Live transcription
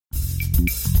So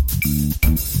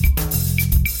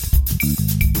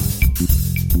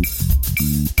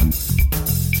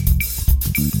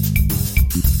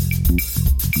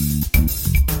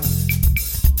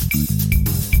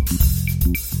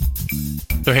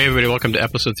hey everybody, welcome to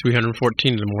episode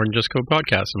 314 of the More Than Just Code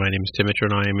podcast. My name is Tim Mitchell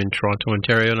and I am in Toronto,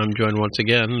 Ontario, and I'm joined once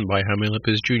again by Jaime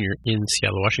Lopez Jr. in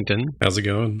Seattle, Washington. How's it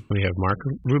going? We have Mark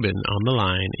Rubin on the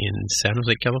line in San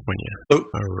Jose, California. Oh.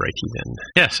 Alrighty then.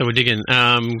 Yeah, so we're digging.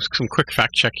 Some quick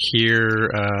fact check here,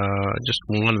 just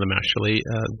one of them actually,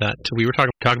 that we were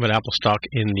talking about Apple stock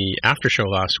in the after show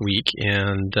last week,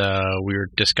 and we were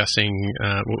discussing,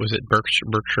 what was it,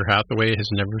 Berkshire Hathaway has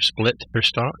never split their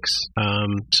stocks.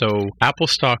 So Apple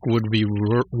stock would be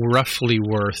roughly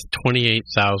worth $28,000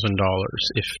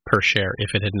 per share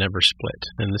if it had never split.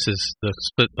 And this is the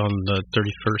split on the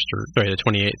 31st, the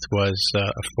 28th was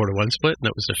a 4-to-1 split, and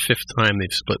that was the fifth time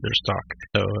they've split their stock.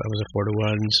 So that was a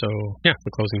 4-to-1. So yeah,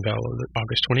 the closing bell was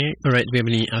August 28th. All right, do we have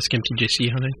any Ask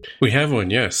MTJC, honey? We have one,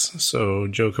 yes. So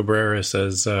Joe Cabrera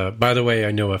says, by the way,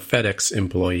 I know a FedEx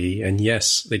employee, and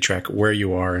yes, they track where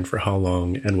you are and for how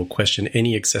long, and will question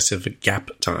any excessive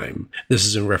gap time. This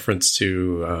is in reference to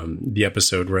the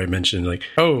episode where I mentioned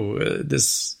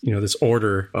this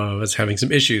order is having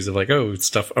some issues of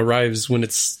stuff arrives when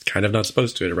it's kind of not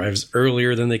supposed to. It arrives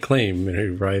earlier than they claim, and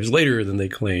it arrives later than they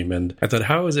claim. And I thought,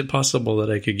 how is it possible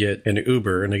that I could get an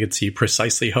Uber and I could see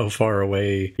precisely how far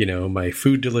away, my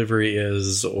food delivery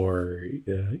is, or,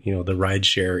 the ride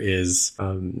share is,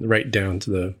 right down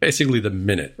to basically the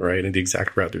minute, right? And the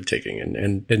exact route they're taking.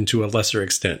 And to a lesser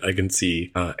extent, I can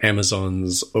see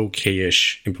Amazon's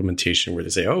okay-ish implementation where they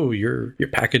say, oh, your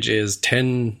package is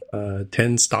 10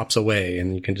 stops away,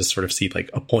 and you can just sort of see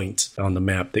a point on the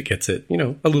map that gets it,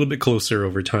 a little bit closer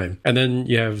over time. And then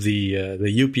you have the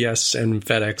UPS and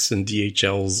FedEx and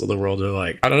DHLs of the world are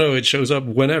like, I don't know, it shows up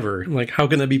whenever. I'm like, how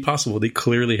can that be possible? They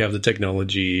clearly have the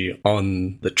technology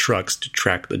on the trucks to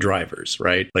track the drivers,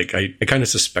 right? I kind of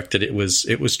suspected it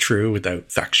was true without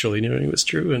factually knowing it was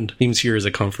true, and seems here as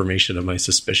a confirmation of my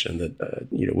suspicion that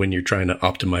when you're trying to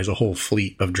optimize a whole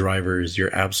fleet of drivers,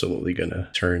 you're absolutely going to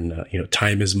turn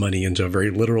time is money into a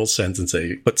very literal sense and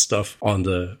say put stuff on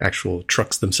the actual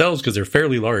trucks themselves, because they're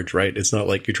fairly large, right? It's not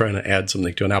like you're trying to add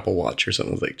something to an Apple Watch or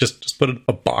something. Just put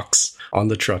a box on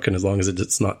the truck, and as long as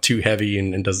it's not too heavy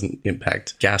and doesn't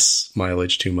impact gas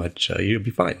mileage too much, you'll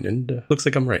be fine. And looks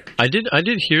like I'm right. I did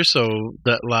hear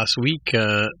that last week.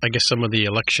 I guess some of the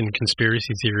election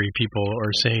conspiracy theory people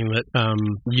are saying that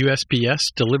USPS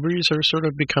deliveries are sort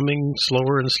of becoming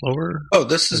slower and slower. Oh,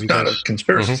 this is not a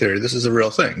conspiracy theory. This is a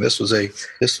real thing. This was a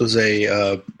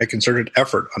concerted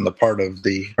effort on the part of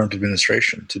the Trump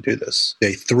administration to do this.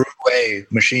 They threw away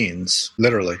machines,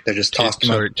 literally. They just tossed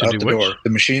them out the door. The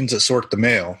machines that sort the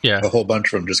mail, a whole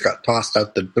bunch of them just got tossed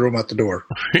out, threw them out the door.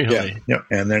 Really? Yeah.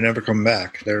 And they're never coming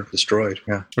back. They're destroyed.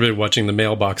 Yeah. I've been watching the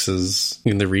mailboxes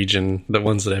in the region, the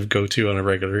ones that I have go-to on a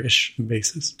regular-ish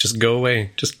basis. Just go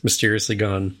away. Just mysteriously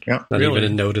gone. Yeah. Not even a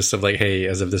notice of hey,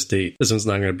 as of this date, this one's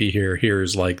not going to be here.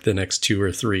 Here's the next 2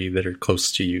 or 3 that are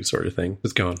close to you, sort of thing.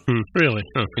 It's gone. Really?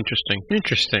 Oh,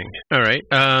 interesting. All right.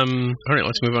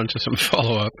 Let's move on to some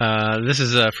follow-up. This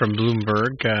is from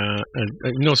Bloomberg.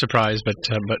 No surprise, but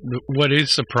what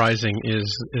is surprising is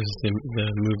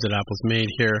the move that Apple's made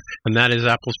here, and that is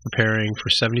Apple's preparing for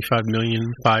 75 million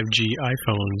 5G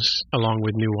iPhones, along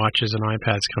with new watches and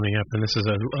iPads coming up. And this is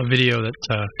a video that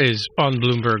is on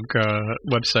Bloomberg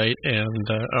website and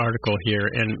article here,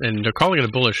 and they're calling it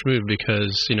a bullish move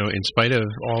because in spite of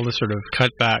all the sort of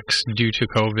cutbacks due to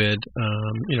COVID,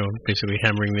 basically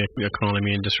hammering the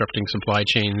economy and disrupting supply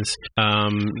chains,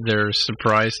 they're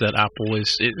surprised that Apple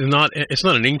it's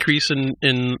not an increase in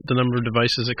the number of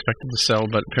devices expected to sell,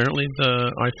 but apparently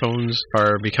the iPhones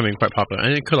are becoming quite popular.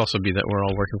 And it could also be that we're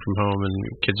all working from home and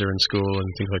kids are in school and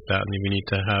things like that, and we need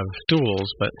to have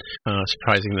tools, but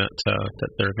surprising that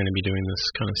they're going to be doing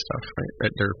this kind of stuff, right?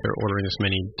 That they're ordering this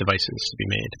many devices to be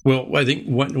made. Well, I think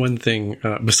one thing,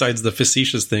 besides the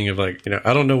facetious thing of I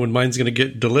don't know when mine's going to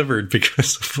get delivered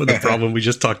because of the problem we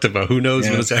just talked about. Who knows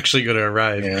when it's actually going to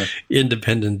arrive,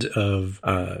 independent of,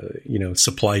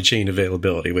 supply chain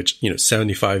availability, which,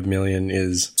 75 million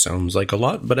sounds like a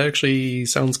lot, but actually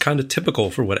sounds kind of typical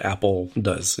for what Apple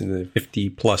does. 50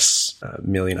 plus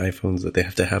million iPhones that they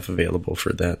have to have available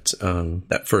for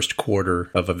that first quarter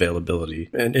of availability.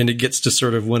 And it gets to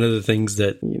sort of one of the things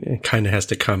that kind of has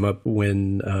to come up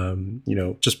when,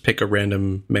 just pick a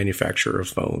random manufacturer of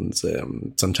phones.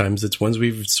 Sometimes it's ones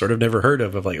we've sort of never heard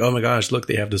of like, oh my gosh, look,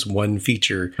 they have this one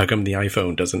feature. How come the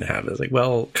iPhone doesn't have it? It's like,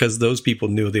 well, because those people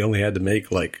knew they only had to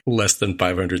make like less than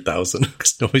 500,000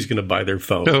 because nobody's going to buy their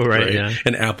phone. Oh, right. Yeah.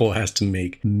 And Apple has to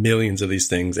make millions of these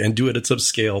things and do it at some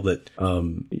scale that,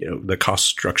 the cost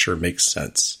structure makes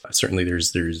sense. Certainly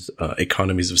there's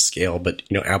economies of scale, but,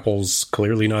 Apple's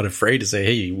clearly not afraid to say,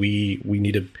 hey, we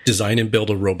need to design and build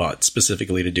a robot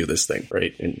specifically to do this thing,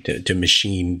 right? And to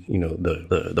machine,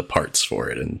 the parts for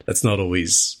it. And that's not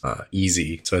always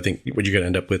easy. So I think what you're going to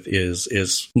end up with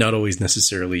is not always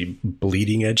necessarily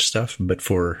bleeding edge stuff, but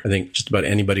for, I think, just about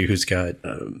anybody who's got,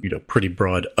 pretty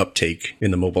broad uptake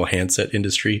in the mobile handset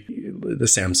industry, the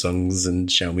Samsungs and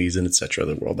Xiaomi's and et cetera of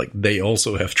the world, like they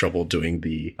also have trouble doing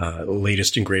the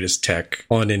latest and greatest tech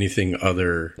on anything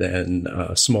other than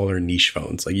smaller niche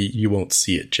phones. Like you won't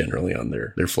see it generally on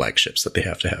their flagships that they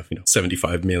have to have,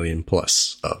 75 million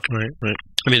plus of. Right.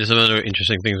 I mean, there's some other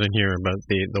interesting things in here about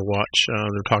the watch.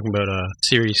 They're talking about a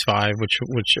Series 5,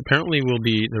 which apparently will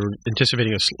be, they're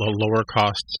anticipating a lower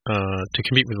cost, to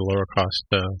compete with the lower cost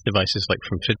devices like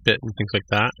from Fitbit and things like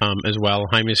that. As well,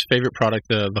 Jaime's favorite product,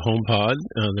 the HomePod,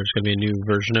 there's going to be a new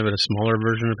version of it, a smaller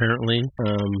version apparently.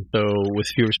 So with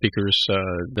fewer speakers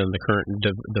than the current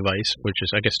device, which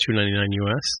is, I guess, $299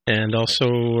 US. And also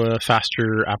a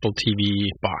faster Apple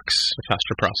TV box, a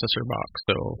faster processor box,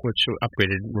 which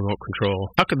upgraded remote control.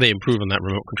 How could they improve on that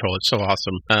remote control? It's so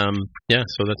awesome.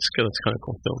 So that's kind of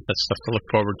cool. So that's stuff to look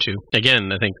forward to.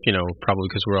 Again, I think, probably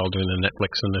because we're all doing the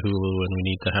Netflix and the Hulu and we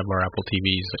need to have our Apple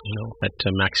TVs, at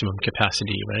maximum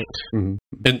capacity, right?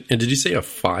 Mm-hmm. And did you say a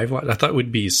 5 watt? I thought it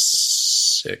would be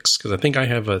 6, because I think I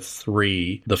have a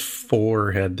 3. The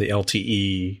 4 had the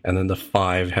LTE, and then the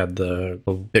 5 had the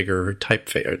bigger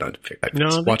typeface, or not typeface,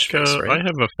 no, watch face, right? I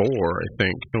have a 4, I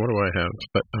think. What do I have?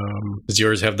 But does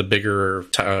yours have the bigger,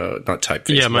 not typeface?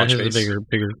 Yeah, mine has face?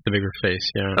 the bigger face.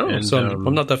 Yeah. Oh, and, so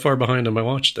I'm not that far behind on my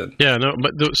watch then. Yeah, no,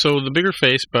 but the bigger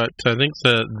face, but I think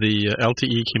the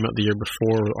LTE came out the year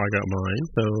before I got mine.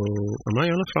 So am I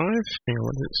on a 5? Hang on,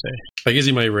 what did it say? I guess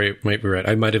you might be right.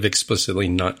 I might have explicitly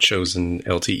not chosen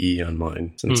LTE on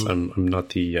mine since I'm not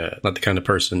the kind of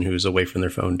person who's away from their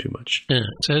phone too much. Yeah,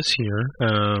 it says here.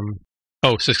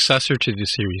 Successor to the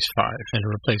Series 5 and a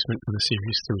replacement for the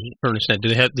Series 3. Ernest, do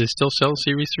they still sell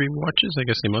Series 3 watches? I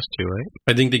guess they must do, right?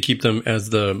 I think they keep them as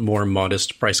the more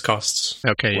modest price costs.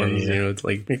 Okay, ones, yeah. It's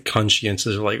like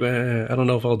conscientious, like, I don't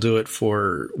know if I'll do it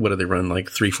for, what do they run, like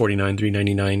 $349,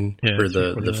 $399 for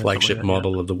the flagship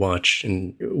model of the watch,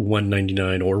 and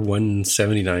 $199 or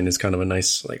 $179 is kind of a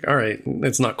nice, like, all right,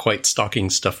 it's not quite stocking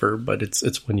stuffer, but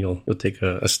it's when you'll take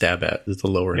a stab at. It's a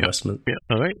lower investment. Yeah,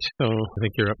 all right. So I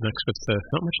think you're up next with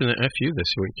not much in the FU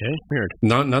this week, eh? Weird.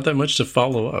 Not that much to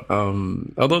follow up.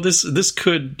 Although this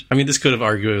could have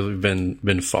arguably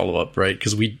been follow up, right?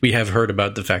 Because we have heard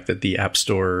about the fact that the App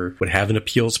Store would have an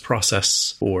appeals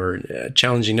process for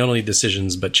challenging not only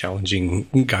decisions but challenging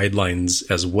guidelines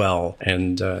as well,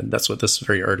 and that's what this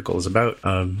very article is about.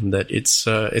 That it's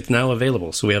now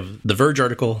available. So we have the Verge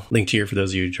article linked here for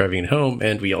those of you driving at home,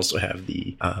 and we also have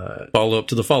the follow up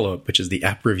to the follow up, which is the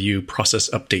app review process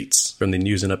updates from the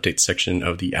news and updates section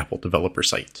of the Apple developer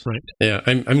site. Right. Yeah,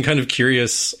 I'm kind of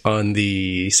curious on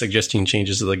the suggesting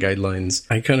changes to the guidelines.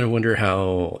 I kind of wonder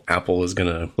how Apple is going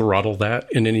to throttle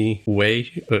that in any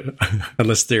way,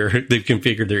 unless they've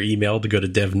configured their email to go to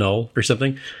dev null or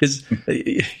something.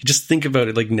 Just think about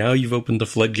it. Like, now you've opened the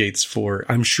floodgates for,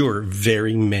 I'm sure,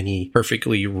 very many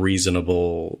perfectly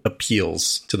reasonable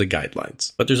appeals to the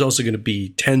guidelines. But there's also going to be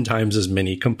 10 times as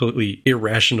many completely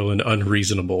irrational and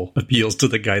unreasonable appeals to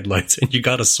the guidelines, and you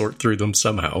got to sort through them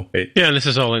somehow. Right? Yeah, and this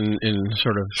is all in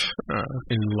sort of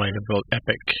in light of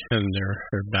Epic and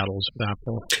their battles with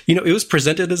Apple. It was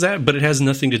presented as that, but it has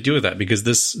nothing to do with that, because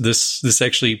this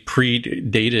actually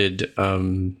predated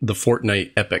the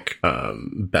Fortnite Epic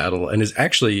battle, and is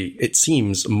actually, it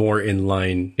seems, more in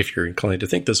line, if you're inclined to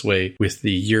think this way, with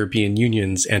the European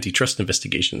Union's antitrust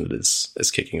investigation that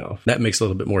is kicking off. That makes a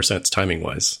little bit more sense timing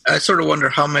wise. I sort of wonder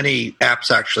how many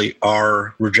apps actually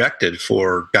are rejected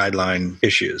for guideline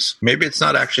issues. Maybe it's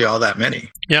not actually all that many.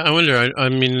 Yeah, I wonder. I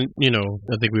mean,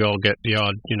 I think we all get the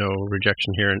odd,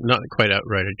 rejection here, and not quite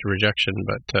outright rejection,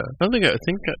 but I'm trying to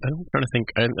think.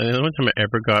 The only time I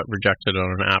ever got rejected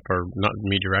on an app, or not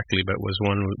me directly, but was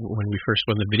when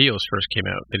the videos first came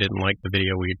out. They didn't like the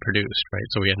video we had produced, right?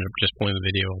 So we ended up just pulling the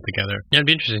video altogether. Yeah, it'd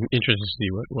be interesting to see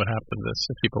what happened to this,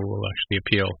 if people will actually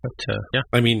appeal. But yeah,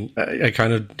 I mean, I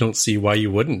kind of don't see why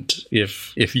you wouldn't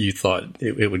if you thought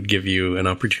it would give you an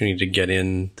opportunity to get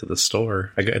into the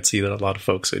store. I could see that a lot of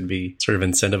folks would be sort of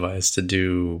incentivized to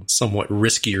do somewhat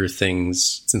riskier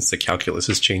things, since the calculus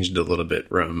has changed a little bit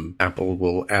from Apple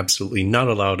will absolutely not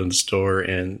allow it in the store,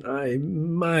 and I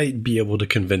might be able to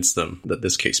convince them that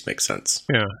this case makes sense.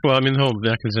 Yeah. Well, I mean, the whole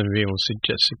mechanism of being able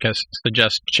to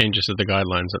suggest changes to the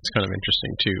guidelines, that's kind of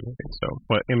interesting too. So,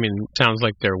 it sounds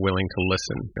like they're willing to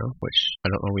listen, which I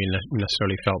don't know we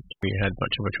necessarily felt we had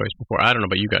much of a choice before. I don't know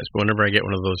about you guys, but whenever I get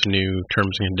one of those new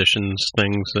terms and conditions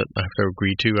things that I have to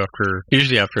agree to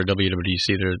usually after a WWDC,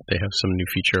 they have some new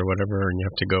feature or whatever, and you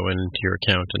have to go into your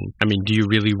account. And I mean, do you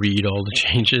really read all the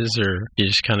changes, or you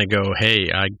just kind of go, hey,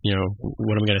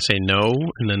 what am I going to say no,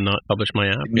 and then not publish my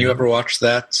app? Did you ever watch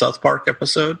that South Park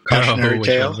episode, Cautionary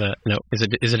Tale? No, is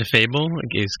it a fable?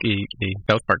 Is a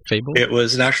South Park fable? It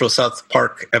was an actual South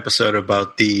Park episode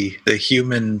about the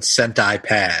human sent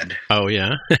iPad. Oh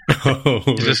yeah.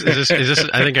 Is this?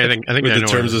 I think with the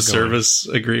terms of service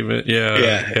agreement.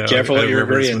 Yeah. Careful what you're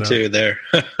agreeing to there.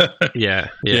 Yeah.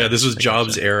 This was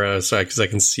Jobs' era, so because I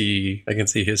can see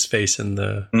his face in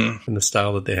the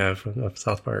style that they have of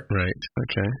South Park. Right.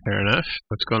 Okay. Fair enough.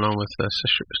 What's going on with the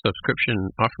subscription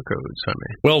offer codes,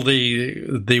 Jaime? Well,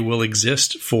 they will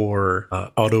exist for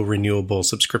auto renewable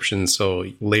subscriptions. So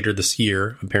later this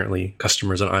year, apparently,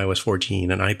 customers on iOS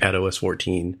 14 and iPadOS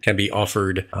 14 can be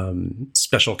offered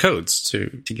special codes to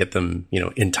get them,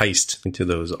 enticed into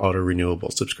those auto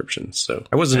renewable subscriptions. So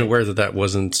I wasn't aware that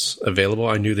wasn't available.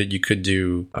 I knew that you could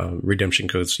do redemption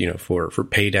codes, for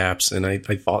paid apps, and I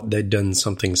thought they'd done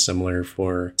something similar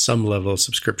for some level of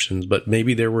subscriptions, but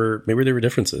maybe there were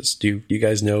differences. Do you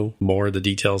guys know more of the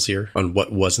details here on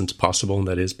what wasn't possible and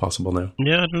that is possible now?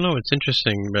 Yeah, I don't know. It's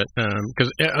interesting, but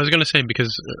because I was going to say,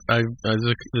 because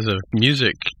there's a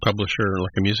music publisher,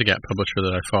 like a music app publisher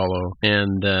that I follow,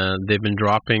 and they've been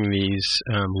dropping these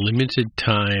limited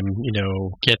time,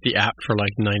 get the app for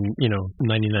like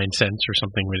 99 cents or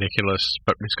something ridiculous,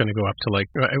 but it's going to go up to like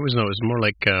it was more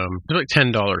like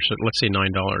 $10, so let's say $9,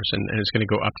 and it's going to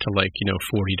go up to like $40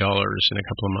 in a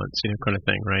couple of months, kind of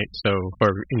thing, right? So, or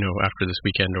after this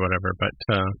weekend or whatever. But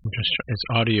it's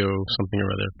audio something or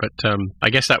other. But I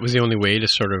guess that was the only way to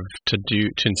sort of to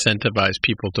incentivize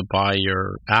people to buy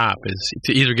your app, is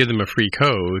to either give them a free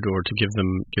code or to give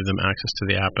them access to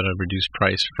the app at a reduced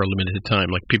price for a limited time.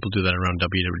 Like people do that around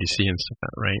WWDC and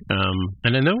stuff, right?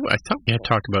 And I thought we had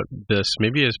talked about this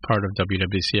maybe as part of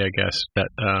WWDC, I guess, that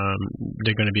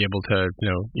they're going to be able to,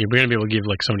 you're going to be able to give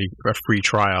like somebody a free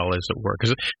trial, as it were.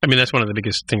 Because I mean, that's one of the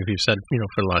biggest things we've said,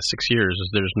 for the last 6 years, is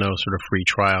there's no sort of free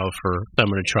trial for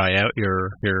someone to try out your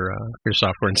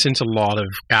software. And since a lot of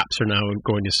apps are now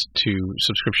going to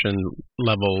subscription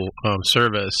level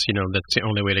service, that's the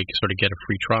only way to sort of get a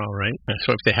free trial, right?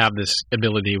 So if they have this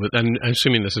ability and I'm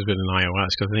assuming this has been in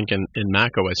iOS, because I think in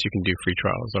Mac OS you can do free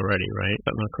trials already, right? Is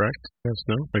that not correct? Yes,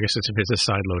 no? I guess if it's a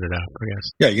side-loaded app, I guess.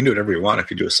 Yeah, you can do whatever you want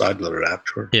if you do a side-loaded app,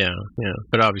 sure. Yeah.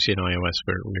 But obviously in iOS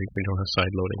we don't have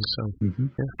side loading, so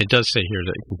it does say here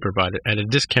that you can provide it at a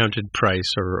discounted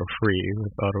price or free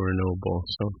with auto renewable.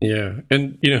 So yeah,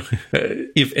 and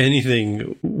if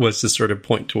anything was to sort of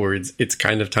point towards, it's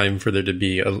kind of time for there to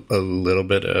be a little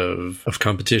bit of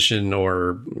competition,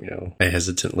 or I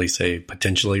hesitantly say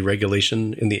potentially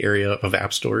regulation in the area of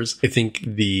app stores. I think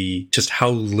just how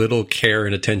little care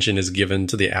and attention is given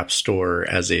to the App Store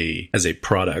as a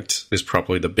product is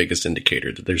probably the biggest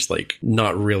indicator that there's like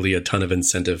not really a ton of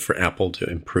incentive for Apple to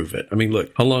improve it. I mean,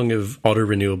 look, how long have auto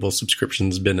renewable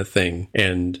subscriptions been a thing?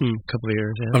 And a couple of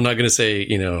years. Yeah. I'm not going to say,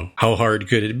 how hard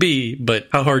could it be, but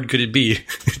how hard could it be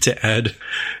to add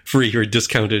free or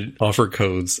discounted offer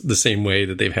codes the same way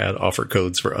that they've had offer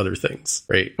codes for other things,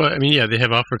 right? Well, I mean, yeah, they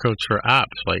have offer codes for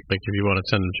apps, like if you want to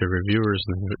send them to reviewers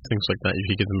and things like that, you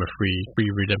can give them a free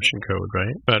redemption code,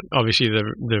 right? But obviously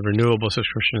the renewable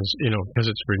subscriptions, because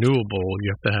it's renewable,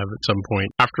 you have to have at some point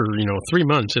after 3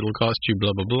 months it'll cost you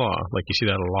blah blah blah. Like you see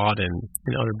that a lot in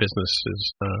other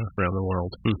businesses around the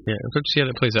world. Yeah, let's see how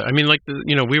that plays out. I mean, like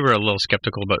we were a little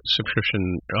skeptical about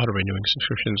auto renewing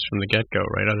subscriptions from the get go,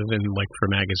 right? Other than like for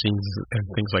magazines and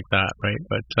things like that, right?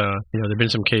 But there've been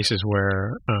some cases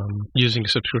where using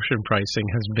subscription pricing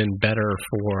has been better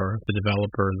for the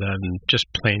developer than just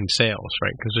plain sales,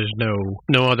 right? Because there's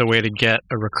no other way to get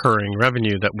a recurring recurring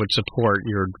revenue that would support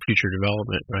your future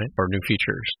development, right? Or new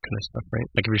features kind of stuff, right?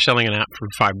 Like if you're selling an app for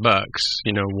 $5,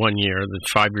 1 year, then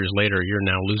 5 years later, you're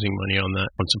now losing money on that,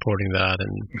 on supporting that.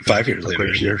 And 5 years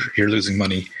later, you're losing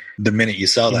money the minute you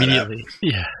sell that app.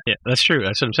 Yeah, that's true.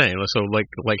 That's what I'm saying. So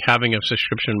like having a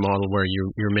subscription model where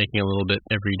you're making a little bit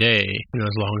every day,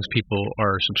 as long as people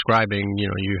are subscribing,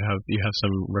 you have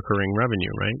some recurring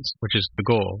revenue, right? Which is the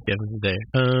goal at the end of the day.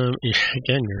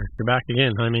 Again, you're back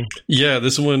again, Jaime. Yeah,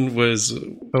 this one was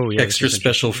extra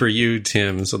special for you,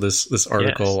 Tim. So this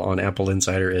article on Apple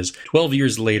Insider is 12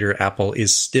 years later, Apple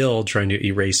is still trying to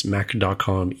erase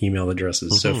Mac.com email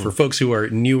addresses. Mm-hmm. So for folks who are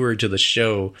newer to the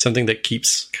show, something that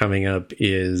keeps coming up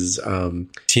is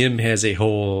Tim has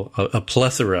a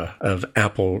plethora of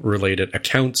Apple-related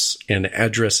accounts and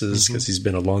addresses because he's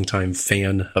been a longtime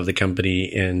fan of the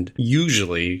company, and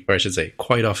usually, or I should say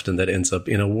quite often, that ends up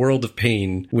in a world of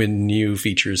pain when new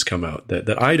features come out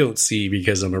that I don't see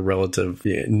because I'm a relative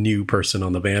new person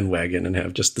on the bandwagon and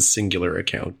have just the singular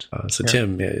account.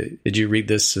 Tim, did you read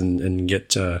this and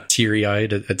get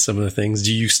teary-eyed at some of the things?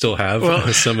 Do you still have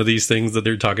some of these things that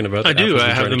they're talking about? I do.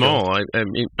 I have them all.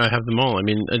 I have them all. I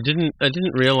mean, I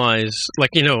didn't realize,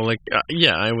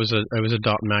 I was a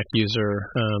 .Mac user.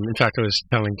 In fact, I was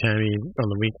telling Tammy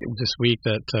this week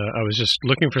that I was just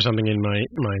looking for something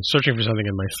searching for something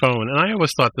in my phone, and I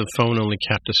always thought the phone only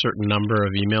kept a certain number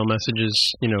of email messages,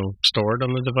 stored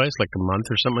on the device, like a month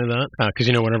or something like that.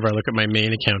 Because whenever I look at my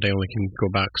main account, I only can go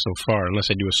back so far unless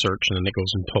I do a search, and then it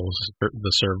goes and pulls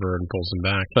the server and pulls them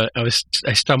back. But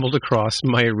I stumbled across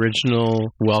my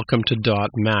original welcome to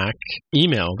 .Mac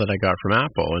email that I got from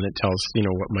Apple, and it tells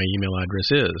what my email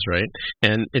address is, right?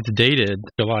 And it's dated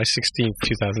July 16th,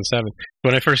 2007.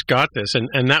 When I first got this,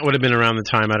 and that would have been around the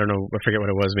time, I don't know, I forget what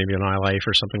it was, maybe an iLife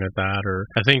or something like that, or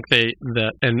I think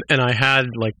and I had,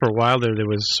 for a while there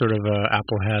was sort of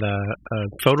Apple had a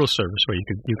photo service where you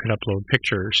could upload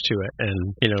pictures to it,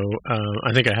 and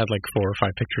I think I had 4 or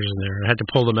 5 pictures in there. I had to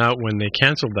pull them out when they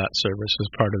canceled that service as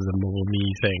part of the Mobile Me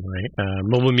thing, right?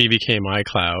 Mobile Me became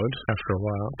iCloud after a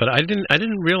while, but I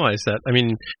didn't realize that. I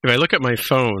mean, if I look at my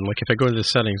phone, if I go to the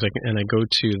settings, and I go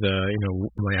to the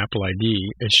my Apple ID,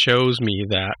 it shows me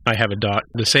that I have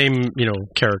the same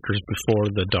characters before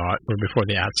the dot or before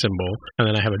the @ symbol, and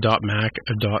then I have a .Mac,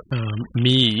 a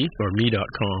 .me or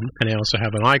me.com, and I also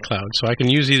have an iCloud. So I can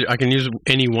use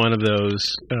any one of those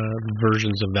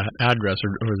versions of that address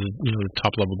or the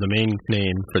top level domain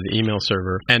name for the email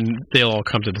server, and they'll all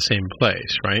come to the same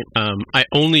place, right? I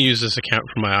only use this account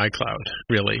for my iCloud,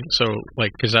 really. So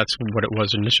because that's what it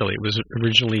was initially. It was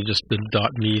originally just the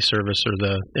 .me service or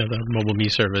the Mobile Me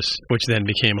service, which then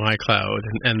became iCloud.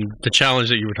 And the challenge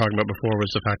that you were talking about before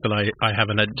was the fact that I have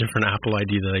a different Apple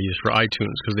ID that I use for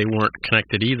iTunes because they weren't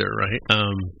connected either, right?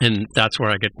 And that's where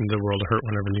I get into the world of hurt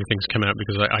whenever new things come out,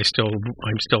 because I still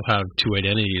have 2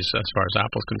 identities as far as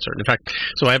Apple's concerned. In fact,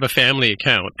 so I have a family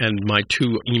account, and my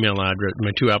 2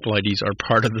 my 2 Apple IDs are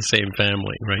part of the same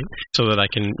family, right? So that I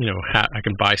can I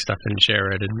can buy stuff and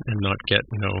share it and not get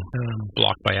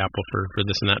blocked by Apple for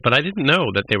this and that. But I didn't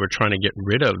know that they were trying to get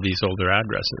rid of these older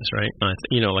addresses, right?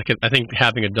 I think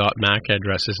having a .Mac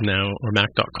address is now, or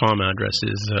Mac.com address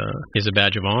is a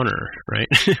badge of honor, right?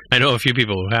 I know a few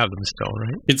people who have them still,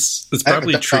 right? It's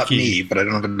probably tricky. .me, but I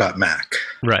don't have a .Mac.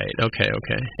 Right. Okay.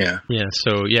 Yeah.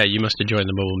 So you must have joined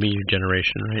the Mobile Me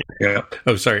generation, right? Yeah.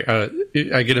 Oh, sorry.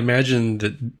 I could imagine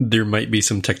that there might be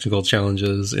some technical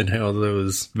challenges in how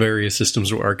those various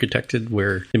systems were architected,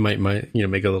 where it might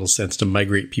make a little sense to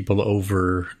migrate people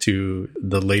over to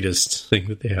the latest thing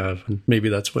that they have, and maybe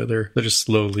that's why they're just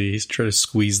slowly try to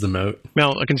squeeze them out.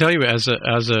 Well, I can tell you as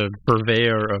a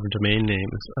purveyor of domain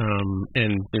names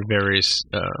and various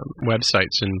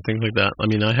websites and things like that. I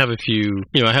mean, I have a few.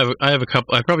 I have a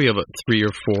couple. I probably have 3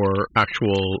 or 4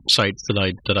 actual sites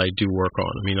that I do work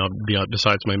on. I mean,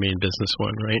 besides my main business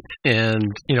one, right?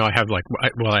 And I have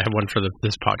I have one for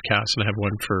this podcast, and I have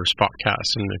one for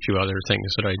Spotcast, and a few other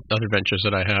things other ventures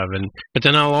that I have. But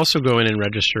then I'll also go in and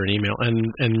register an email,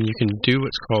 and you can do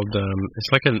what's called it's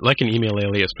like an email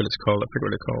alias, but it's called, I forget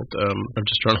what it's called. I'm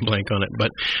just drawing a blank on it.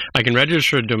 But I can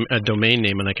register a domain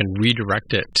name, and I can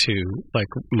redirect it to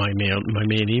my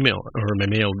main email or my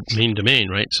main domain,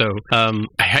 right? So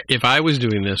if I was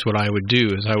doing this, what I would do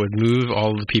is I would move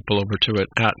all the people over to it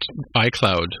at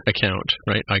iCloud account,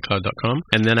 right? iCloud.com,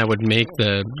 and then I would make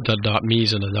the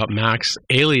 .me's and the .macs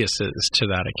aliases to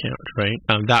that account,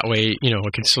 right? That way, I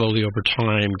can slowly over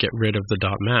time get rid of the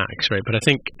 .macs, right? But I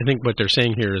think what they're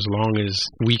saying here, as long as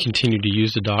we continue to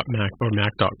use the .mac or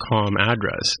Mac.com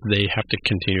address, they have to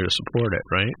continue to support it,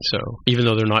 right? So even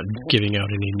though they're not giving out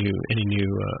any new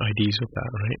IDs with that,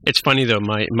 right? It's funny though,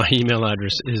 my email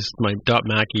address is my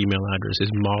 .Mac email address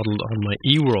is modeled on my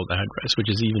eWorld address, which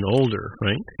is even older,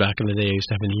 right? Back in the day, I used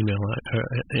to have an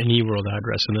eWorld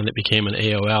address, and then it became an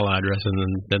AOL address, and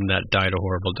then that died a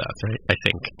horrible death, right? I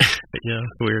think. But yeah,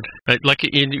 weird. Like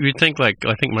you'd think, like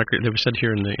I think they were said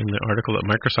here in the article that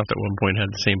Microsoft at one point had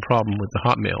the same problem with the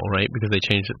Hotmail, right? Because they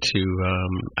changed it to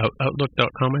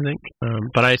Outlook.com, I think.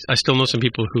 But I still know some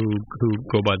people who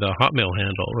go by the Hotmail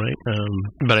handle, right?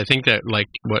 But I think that like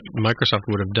what Microsoft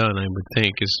would have done, I would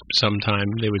think, is sometime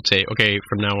they would say, okay,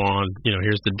 from now on,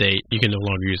 here's the date. You can no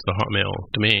longer use the Hotmail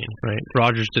domain, right?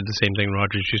 Rogers did the same thing.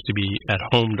 Rogers used to be at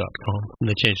home.com, and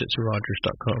they changed it to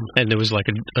Rogers.com. And there was like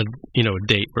a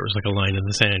date where it was like a line in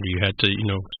the sand. You had to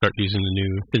start using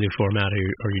the new format,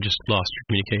 or you just lost your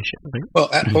communication. Right? Well,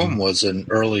 At Home was an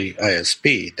early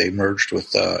ISP. They merged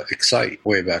with Excite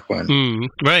way back when.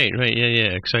 Right,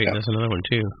 yeah. Excite. Yeah. That's another one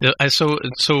too.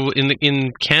 So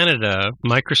in Canada,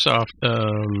 Microsoft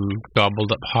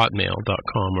gobbled up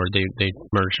Hotmail.com, or they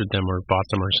merged with them or bought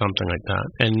them or something like that.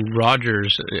 And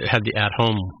Rogers had the At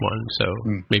Home one. So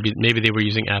maybe they were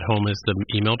using At Home as the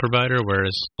email provider,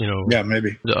 whereas yeah,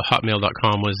 maybe the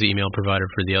Hotmail.com was the email provider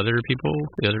for the other people,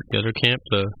 the other camp,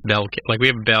 the Bell. Like we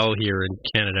have Bell here in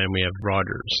Canada, and we have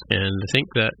Rogers. And I think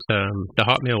that the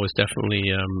Hotmail was definitely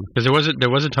because there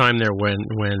was a time there when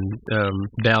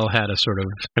Bell had a sort of,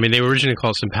 they were originally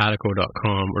called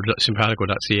Simpatico.com or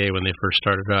Simpatico.ca when they first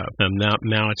started up.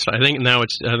 Now it's I think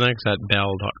that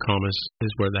Bell.com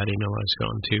is where that email has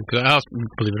gone to. Because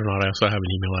believe it or not, I also have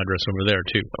an email address over there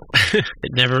too.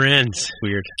 It never ends.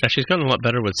 Weird. Actually, it's gotten a lot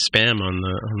better with spam on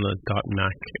the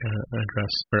 .Mac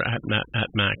address, or at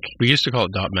Mac. We used to call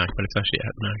it .Mac, but it's actually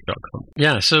at Mac.com.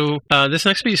 Yeah. So this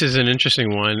next piece is an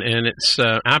interesting one, and it's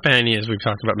App Annie, as we've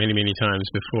talked about many times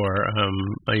before.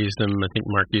 I use them. I think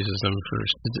Mark uses them for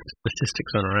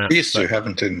statistics on our app. I used to,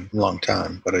 haven't in a long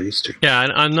time, but I used to. Yeah,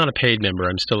 I'm not a paid member.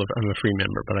 I'm a free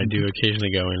member, but I do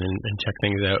occasionally go in and check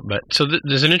things out. But so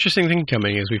there's an interesting thing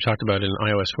coming, as we've talked about in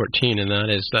iOS 14, and that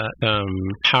is that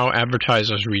how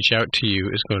advertisers reach out to you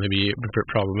is going to be a bit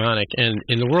problematic. And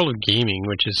in the world of gaming,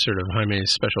 which is sort of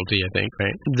Jaime's specialty, I think,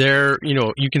 right? There,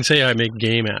 you can say I make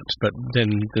game apps, but then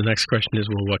the next question is,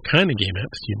 well, what kind of game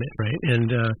apps do you make, right?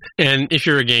 And if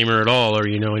you're a gamer at all, or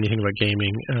you know anything about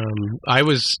gaming,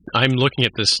 I'm looking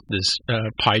at this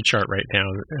pie chart right now,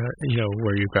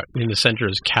 where you've got in the center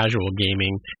is casual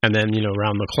gaming, and then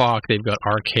around the clock they've got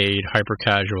arcade, hyper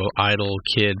casual, idle,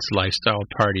 kids, lifestyle,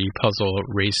 party, puzzle,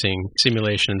 racing,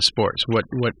 simulation, and sports.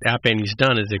 What App Annie's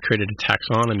done is they created a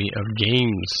taxonomy of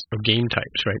games, of game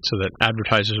types, right? So that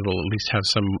advertisers will at least have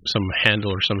some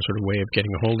handle or some sort of way of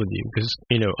getting a hold of you. Because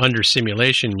under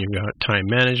simulation you've got time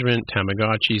management,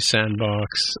 Tamagotchi,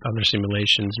 sandbox, other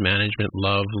simulations, management,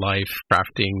 love, life,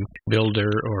 crafting, builder,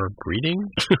 or breeding.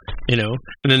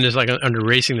 And then there's like under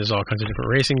racing, there's all kinds of different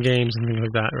racing games and things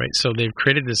like that, right? So they've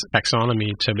created this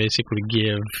taxonomy to basically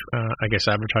give,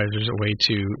 advertisers a way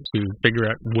to figure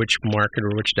out which market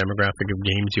or which demographic of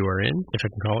games you are in, if I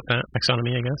can call it that.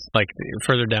 Taxonomy, I guess. Like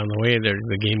further down the way, there's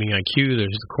the gaming IQ,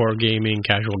 there's the core gaming,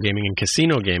 casual gaming, and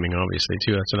casino gaming, obviously,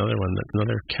 too. That's another one,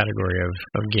 another category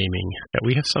of gaming that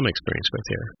we have some experience with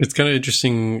here. It's kind of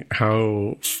interesting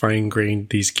how fine-grained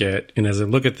these get. And as I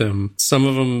look at them, some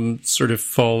of them sort of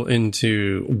fall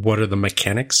into what are the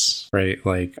mechanics, right?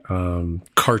 Like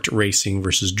kart racing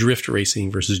versus drift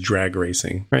racing versus drag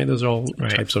racing, right? Those are all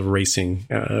types of racing,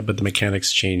 but the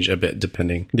mechanics change a bit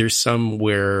depending. There's some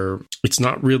where it's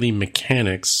not really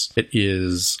mechanics. It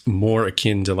is more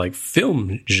akin to like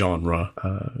film genre,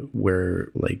 where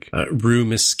like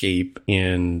Room Escape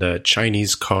and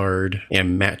Chinese Card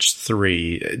and Match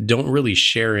 3 don't really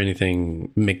share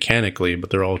anything mechanically, but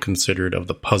they're all considered of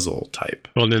the puzzle type.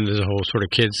 Well, then there's a whole sort of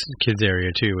kids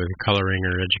area too, with coloring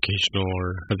or educational,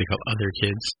 or what they call other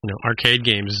kids. Arcade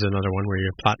games is another one where you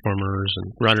have platformers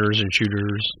and runners and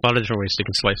shooters. A lot of different ways they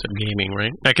can slice up gaming,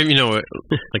 right? Like,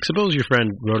 like suppose your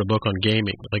friend wrote a book on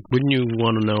gaming. Like, wouldn't you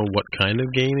want to know what kind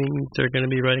of gaming they're going to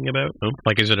be writing about? No?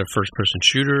 Like, is it a first-person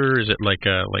shooter? Is it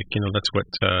that's what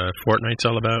Fortnite's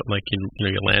all about? Like,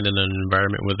 you land in an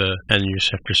environment and you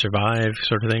just have to survive,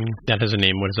 sort of thing. That has a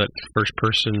name. What is that?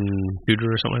 First-person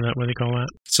shooter or something like that? What do they call that?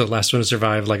 So, last one to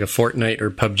survive, like a Fortnite or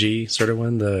PUBG sort of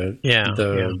one. The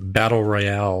battle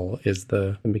royale is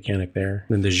the mechanic there.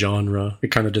 And the genre,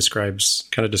 it kind of describes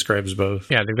both.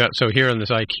 Yeah, they've got, so here on this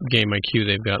game IQ,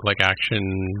 they've got like action,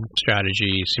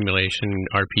 strategy, simulation,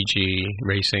 RPG,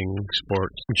 racing,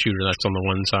 sports, and shooter. That's on the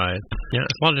one side. Yeah,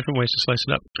 it's a lot of different ways to slice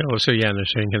it up. Oh, so yeah,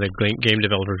 they're saying that game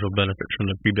developers will benefit from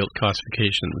the pre-built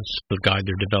classifications that guide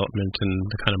their development and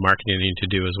the kind of marketing they need to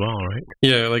do as well, right?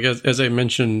 Yeah, like as I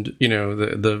mentioned,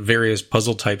 the various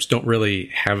puzzle types don't really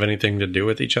have anything to do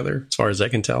with each other, as far as I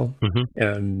can tell.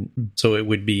 And so it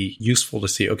would be useful to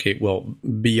see, okay, well,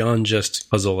 beyond just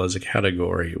puzzle as a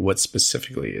category, what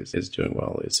specifically is doing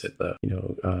well? Is it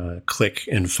the click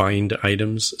and find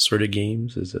items sort of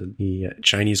games? Is it the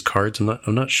Chinese cards?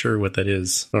 I'm not sure what that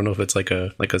is. I don't know if it's like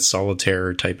a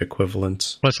solitaire type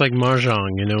equivalent. Well, it's like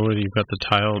Mahjong, where you've got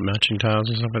the matching tiles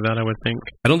and stuff like that, I would think.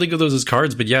 I don't think of those as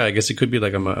cards, but yeah, I guess it could be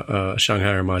like a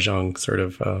Shanghai or Mahjong sort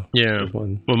of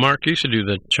one. Well, Mark used to do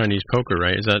the Chinese poker,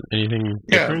 right? Is that anything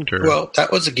different? Or? Well,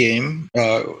 that was a game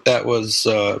that was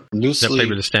loosely played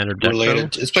with a standard deck,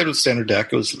 related. It's played with standard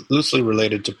deck. It was loosely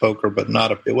related to poker, but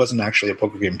it wasn't actually a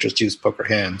poker game. Just used poker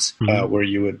hands, where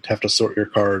you would have to sort your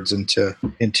cards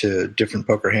into different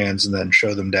poker hands and then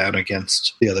show them down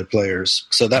against the other players.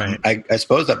 So that I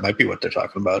suppose that might be what they're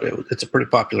talking about. It's a pretty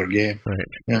popular game. Right.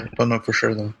 Yeah, don't know for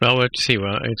sure though. Well, let's see.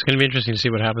 Well, it's going to be interesting to see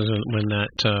what happens when that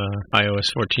iOS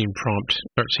 14 prompt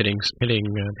starts hitting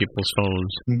people's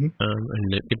phones, and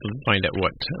people find out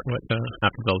what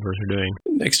app developers are doing.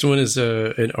 Next one is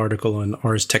an article on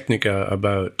Ars Technica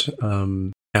about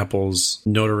Apple's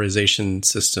notarization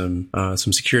system.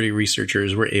 Some security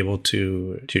researchers were able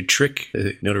to trick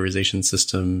the notarization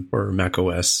system for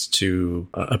macOS to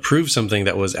approve something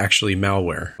that was actually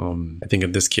malware. I think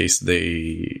in this case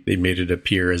they made it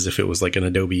appear as if it was like an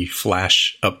Adobe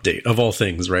Flash update of all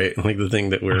things, right? Like the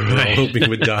thing that we're all hoping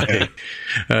would die.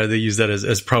 They use that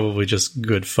as probably just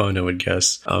good fun, I would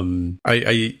guess.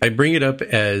 I bring it up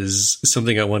as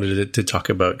something I wanted to talk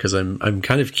about because I'm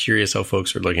kind of curious how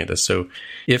folks are looking at this. So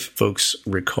if folks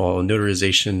recall,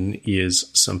 notarization is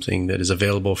something that is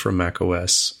available from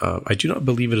macOS. I do not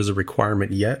believe it is a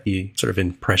requirement yet. The sort of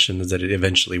impression is that it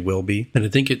eventually will be. And I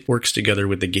think it works together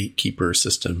with the gatekeeper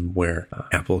system where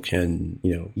Apple can,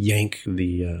 yank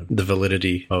the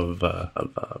validity of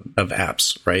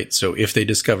apps, right? So if they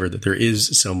discover that there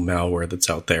is some malware that's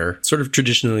out there, sort of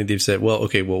traditionally they've said,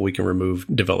 we can remove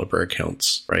developer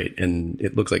accounts, right? And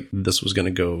it looks like this was going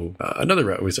to go another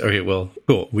route. We said, okay, well,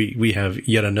 cool. We have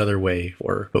yet another way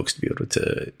for folks to be able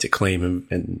to claim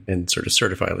and sort of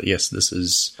certify that, yes, this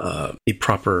is a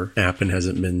proper app and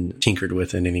hasn't been tinkered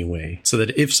with in any way. So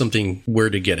that if something were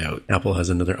to get out, Apple has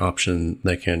another option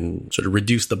that can sort of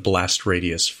reduce the blast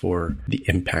radius for the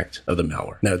impact of the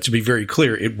malware. Now, to be very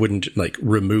clear, it wouldn't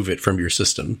remove it from your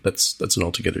system. That's an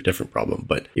altogether different problem,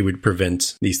 but it would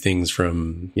prevent these things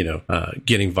from,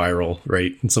 getting viral,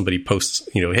 right? And somebody posts,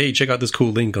 hey, check out this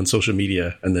cool link on social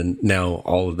media. And then now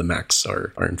all of the Macs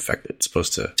are infected. It's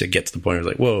supposed to get to the point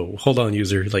where whoa, hold on,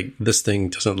 user, this thing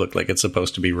doesn't look like it's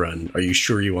supposed to be run. Are you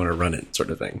sure you want to run it, sort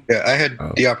of thing? Yeah, I had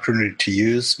the opportunity to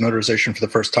use notarization for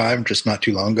the first time just not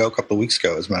too long ago, a couple of weeks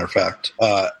ago, as a matter of fact.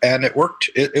 And it worked.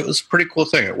 It was a pretty cool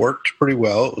thing. It worked pretty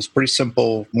well. It was pretty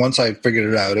simple. Once I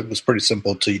figured it out, it was pretty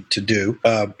simple to do.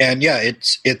 And yeah,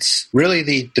 it's really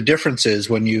the difference is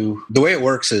the way it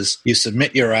works is you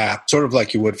submit your app sort of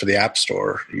like you would for the App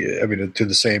Store. Through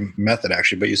the same method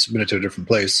actually, but you submit it to a different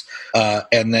place.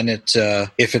 And then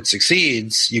if it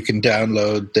succeeds, you can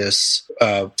download this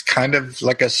kind of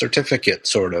like a certificate,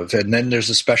 sort of. And then there's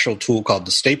a special tool called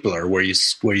the stapler where you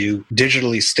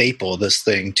digitally staple this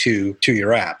thing to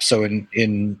your app. So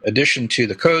in addition to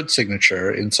the code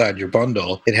signature inside your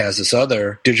bundle, it has this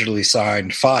other digitally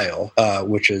signed file,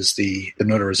 which is the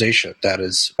notarization. That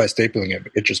is, by stapling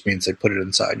it, it just means they put it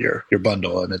inside your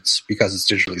bundle, and it's because it's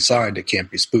digitally signed, it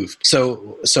can't be spoofed.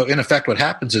 So in effect, what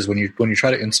happens is when you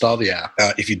try to install the app,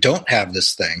 if you don't have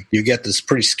this thing, you get this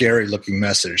pretty scary looking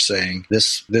message saying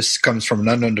this comes from an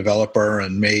unknown developer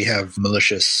and may have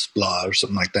malicious blah or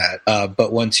something like that.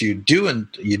 But once you do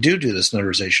this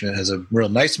notarization, it has a real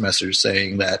nice message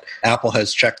saying that Apple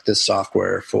has checked this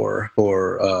software for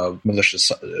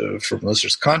malicious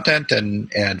content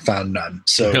and found none.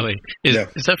 So really,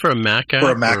 is that for a Mac app?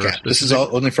 For a Mac app. This is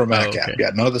only for a Mac app.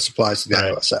 Yeah, none of this applies to the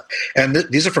iOS app. And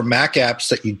these are for Mac apps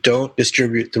that you don't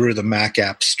distribute through the Mac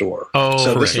App Store. Oh,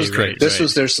 so this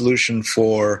was their solution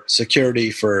for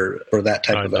security for that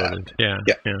type of app. Yeah.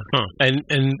 Huh.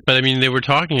 But I mean, they were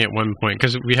talking at one point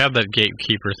because we have that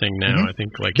gatekeeper thing now. I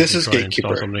think this is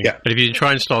gatekeeper. Yeah. But if you try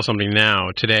and install something now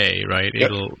today, right? You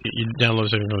download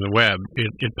something from the web.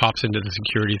 It pops into the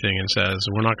security thing and says,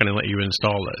 "We're not going to let you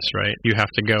install this." Right? You have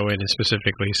to go in and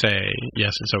specifically say,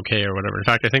 "Yes, it's okay," or whatever. In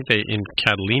fact, I think in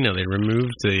Catalina they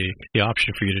removed the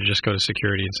option for you to just go to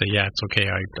security and say, "Yeah, it's okay.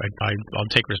 I'll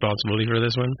take responsibility for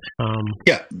this one."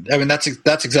 Yeah, I mean that's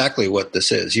exactly what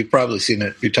this is. You've probably seen it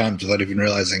a few times without even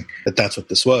realizing that that's what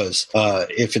this was.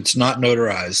 If it's not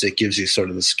notarized, it gives you sort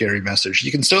of the scary message.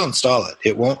 You can still install it.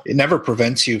 It never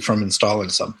prevents you from installing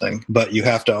something, but you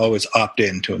have to always opt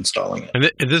in to installing it.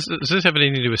 And does this have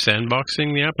anything to do with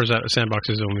sandboxing the app, or is that sandbox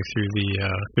is only through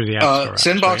the app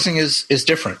store? Sandboxing right? is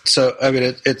different. So I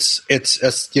mean, it's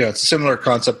a similar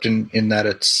concept in that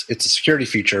it's a security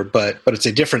feature, but it's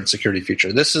a different security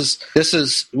feature. This is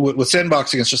with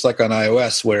sandboxing. It's just like on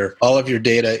iOS, where all of your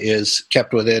data is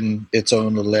kept within its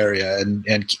own little area, and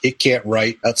it can't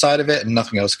write outside of it, and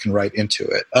nothing else can write into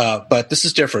it. But this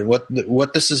is different.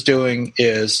 What this is doing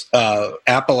is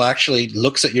Apple actually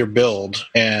looks at your build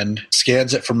and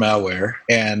scans it for malware,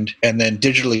 and then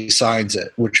digitally signs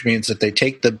it, which means that they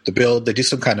take the build, they do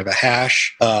some kind of a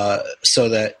hash so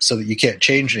that you can't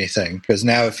change anything. Because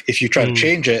now if you try to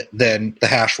change it, then the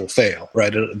hash will fail,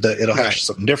 right? It'll hash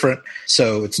something different,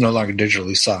 so it's no longer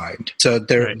digitally signed. So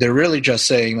they're really just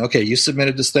saying, okay, you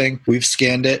submitted this thing, we've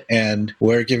scanned it, and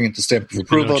we're giving it the stamp of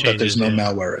approval that there's no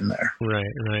malware in there.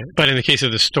 Right. But in the case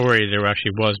of the story, there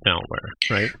actually was malware,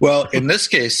 right? Well, in this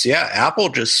case, yeah, Apple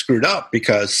just screwed up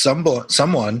because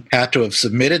someone had to have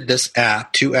submitted this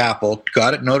app to Apple,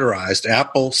 got it notarized,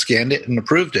 Apple scanned it and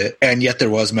approved it, and yet there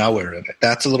was malware in it.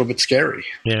 That's a little bit scary.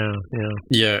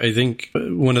 Yeah, I think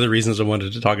one of the reasons I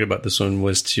wanted to talk about this one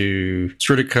was to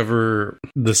sort of cover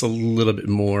this a little bit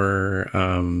more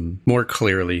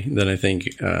clearly than I think,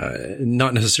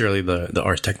 not necessarily the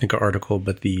Ars Technica article,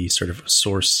 but the sort of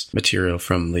source material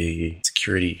from the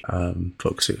security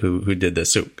folks who did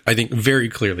this. So I think very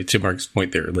clearly, to Mark's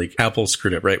point there, like Apple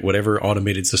screwed up, right? Whatever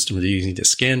automated system they're using to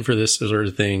scan for this sort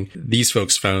of thing, these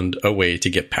folks found a way to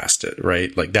get past it,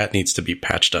 right? Like that needs to be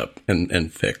patched up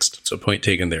and fixed. So point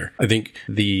taken there. I think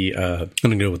I'm going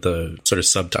to go with the sort of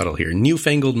subtitle here.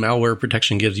 Newfangled malware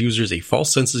protection gives users a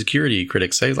false sense of security,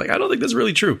 critics say. Like, I don't think that's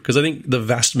really true, because I think the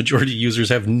vast majority of users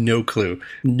have no clue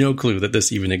that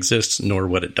this even exists, nor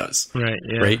what it does. Right.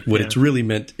 Yeah, right. What it's really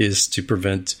meant is to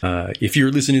prevent, if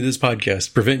you're listening to this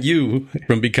podcast, prevent you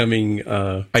from becoming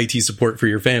IT support for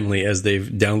your family as they've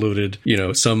downloaded,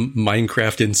 some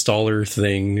Minecraft installer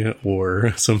thing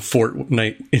or some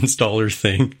Fortnite installer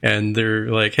thing, and they're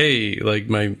like, hey, like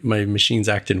my machine's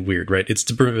acting weird, right? It's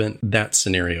to prevent that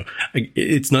scenario.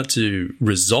 It's not to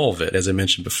resolve it, as I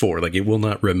mentioned before. Like, it will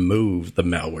not remove the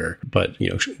malware, but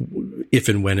if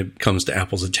and when it comes to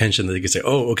Apple's attention, they can say,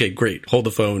 oh, okay, great, hold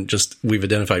the phone, we've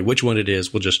identified which one it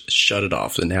is, we'll just shut it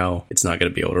off, and now it's not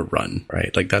going to be able to run,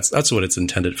 right? Like that's what it's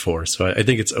intended for. So I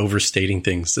think it's overstating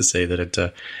things to say that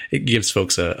it gives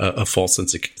folks a false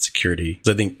sense of security.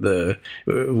 So I think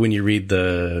when you read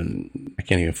I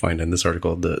can't even find in this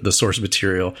article the source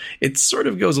material, it sort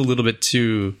of goes a little bit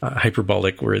too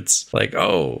hyperbolic, where it's like,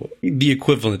 oh, the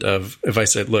equivalent of if I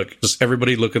said, look, just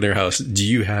everybody look in their house, do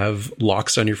you have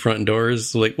locks on your front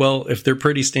doors? Like, well, if they're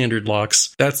pretty standard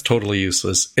locks, that's totally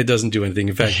useless. It doesn't do anything.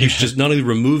 In fact, you should just not only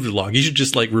remove the lock, you should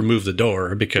just like remove the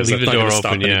door, because that's not going to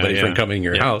stop anybody from coming in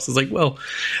your house. It's like, well,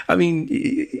 I mean,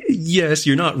 yes,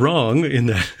 you're not wrong in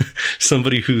that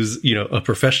somebody who's, a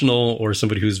professional or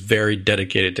somebody who's very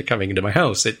dedicated to coming into my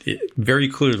house, it very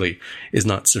clearly is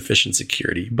not sufficient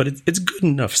security, but it's good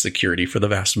enough security for the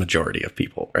vast majority of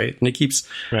people, right? And it keeps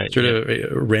of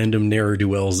random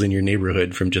ne'er-do-wells in your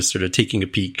neighborhood from just sort of taking a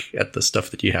peek at the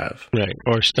stuff that you have. Right.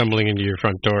 Or stumbling into your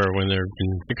front door when they're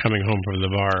coming home from the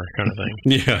bar, kind of thing.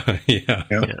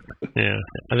 Yeah.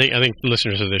 I think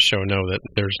listeners of this show know that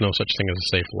there's no such thing as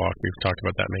a safe lock. We've talked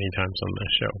about that many times on this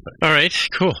show. But, all right,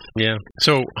 cool. Yeah.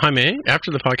 So, Jaime,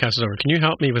 after the podcast is over, can you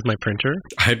help me with my printer?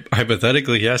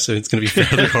 Hypothetically, yes. It's going to be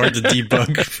fairly hard to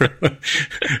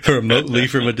debug remotely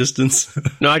from a distance.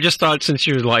 No, I just thought since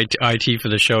you're IT for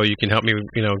the show, you can help me,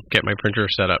 get my printer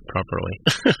set up properly.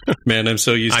 Man, I'm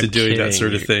so used to doing that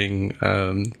sort of thing.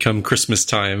 Come Christmas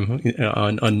time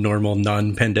on normal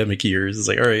non-pandemic years, it's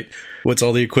like, all right, what's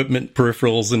all the equipment,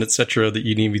 peripherals, and etc. that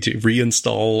you need me to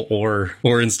reinstall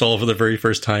or install for the very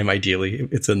first time? Ideally,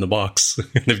 it's in the box.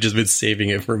 They've just been saving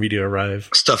it for me to arrive.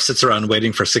 Stuff sits around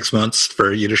waiting for 6 months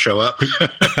for you to show up.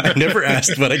 I never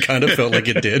asked, but I kind of felt like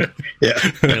it did. Yeah,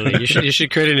 really. You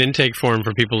should create an intake form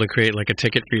for people to create like a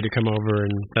ticket for you to come over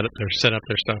and set up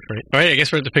their stuff. Right. All right. I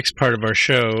guess we're at the picks part of our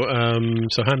show.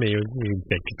 So Jaime,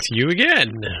 it's you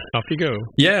again. Off you go.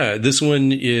 Yeah, this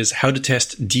one is how to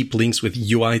test deep links with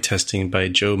UI testing testing by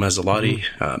Joe Mazzalotti.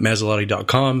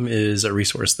 Mazzalotti.com is a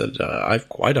resource that I've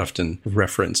quite often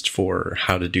referenced for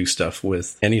how to do stuff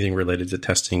with anything related to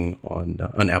testing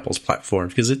on Apple's platform,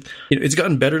 because it's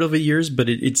gotten better over the years, but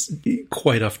it's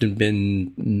quite often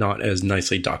been not as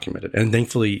nicely documented. And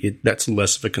thankfully, that's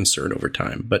less of a concern over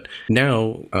time. But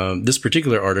now, this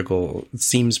particular article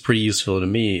seems pretty useful to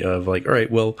me of like, all right,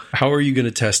 well, how are you going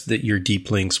to test that your deep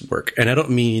links work? And I don't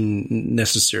mean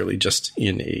necessarily just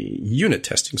in a unit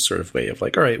testing sort of way of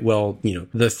like, all right, well,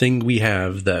 the thing we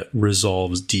have that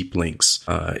resolves deep links,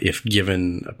 if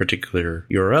given a particular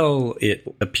URL, it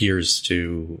appears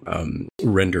to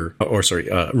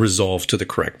resolve to the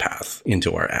correct path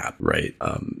into our app, right?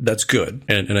 That's good.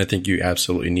 And I think you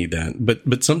absolutely need that.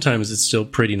 But sometimes it's still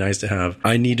pretty nice to have,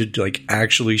 I need to like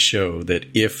actually show that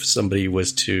if somebody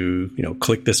was to,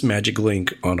 click this magic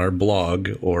link on our blog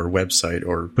or website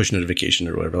or push notification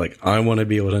or whatever, like I want to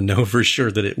be able to know for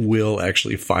sure that it will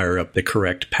actually fire up the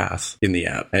correct path in the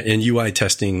app. And UI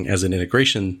testing as an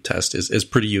integration test is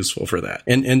pretty useful for that.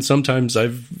 And sometimes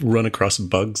I've run across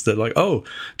bugs that like, oh,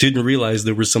 didn't realize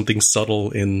there was something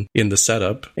subtle in the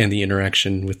setup and the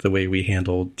interaction with the way we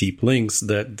handle deep links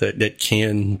that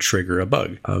can trigger a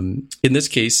bug. In this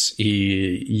case,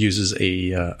 he uses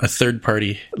a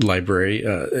third-party library,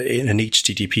 an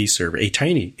HTTP server, a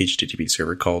tiny HTTP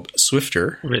server called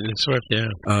Swifter. Written in Swift, yeah.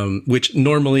 Which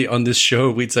normally on this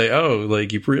show we'd say, oh,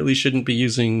 like you really shouldn't be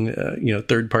using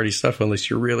third-party stuff unless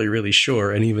you're really, really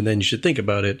sure, and even then you should think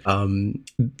about it.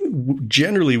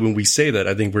 Generally, when we say that,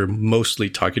 I think we're mostly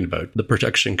talking about the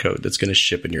production code that's going to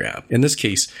ship in your app. In this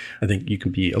case, I think you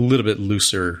can be a little bit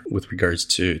looser with regards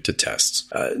to tests.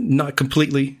 Not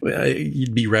completely.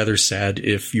 You'd be rather sad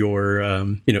if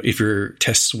if your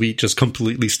test suite just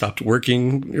completely stopped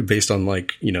working based on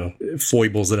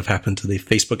foibles that have happened to the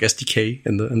Facebook SDK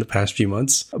in the past few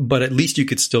months. But at least you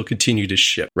could still continue to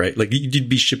ship, right? Like you'd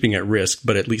be shipping at risk,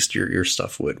 but at least your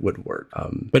stuff would work.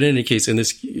 But in any case, in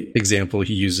this example,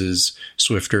 he uses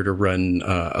Swifter to run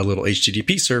a little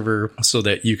HTTP server so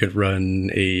that you could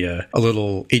run a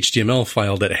little HTML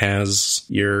file that has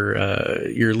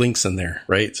your links in there,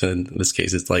 right? So in this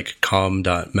case, it's like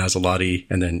com.mazzalotti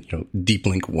and then deep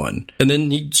link 1. And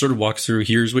then he sort of walks through,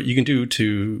 here's what you can do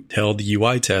to tell the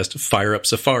UI test, fire up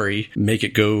Safari, make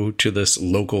it go to this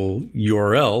local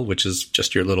URL, which is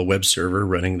just your little web server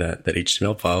running that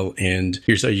HTML file. And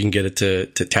here's how you can get it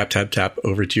to tap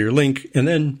over to your link. And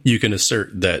then you can assert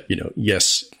that,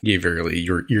 yes, verily,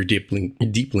 your deep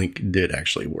link did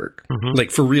actually work. Mm-hmm.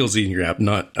 Like for realsy in your app,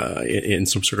 not in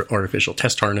some sort of artificial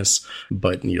test harness,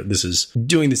 but this is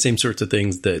doing the same sorts of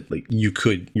things that like you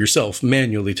could yourself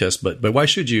manually test, but why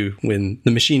should you when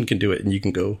the machine can do it and you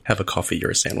can go have a coffee or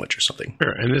a sandwich or something?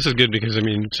 Sure, and this is good because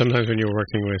sometimes when you're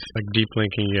working with like deep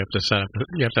linking, you have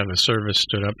to have a service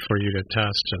stood up for you to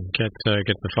test and get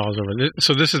the files over.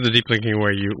 So this is the deep linking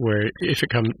where if it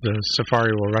comes, the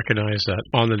Safari will recognize that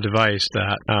on the device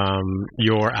that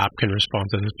your app can respond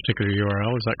to this particular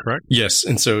URL. Is that correct? Yes,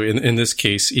 and so in this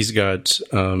case, he's got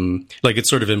like it's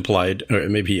sort of implied, or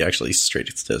maybe he actually straight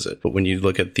says it. But when you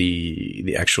look at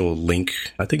the actual link,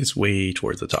 I think it's way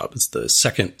towards the top. It's the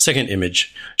second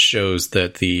image shows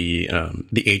that the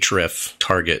href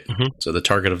target. Mm-hmm. So the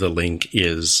target of the link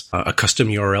is a custom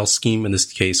URL scheme. In this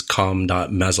case,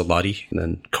 com.mazzalotti and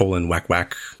then :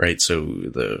 whack, right? So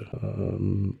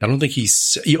I don't think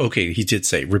he did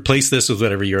say replace this with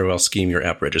whatever URL scheme your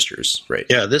app registers, right?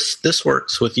 Yeah, this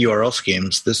works with URL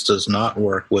schemes. This does not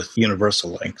work with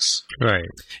universal links. Right.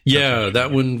 Yeah,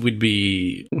 that one would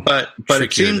be. But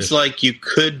it seems like you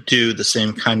could do the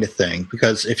same kind of thing,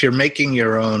 because if you're making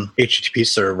your own HTTP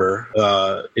server,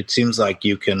 it seems like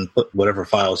you can put whatever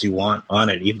files you want on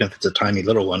it, even if it's a tiny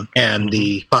little one. And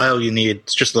the file you need,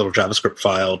 it's just a little JavaScript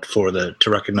file to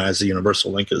recognize the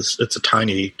universal link. It's a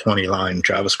tiny 20-line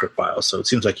JavaScript file. So it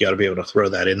seems like you ought to be able to throw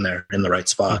that in there in the right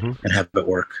spot and have it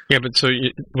work. Yeah, but so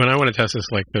when I want to test this,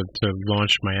 like to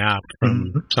launch my app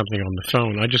from something on the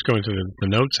phone, I just go into the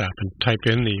Notes app and type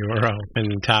in the URL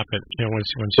and then tap it.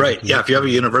 Once right. Yeah. If you have a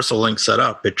universal link set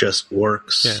up, it just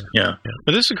works. Yeah.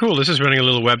 But this is cool. This is running a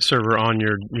little web server on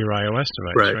your iOS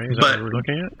device, right? Is that what we're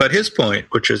looking at? But his point,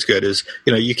 which is good, is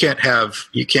you can't have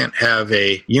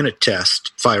a unit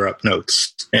test fire up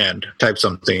Notes and type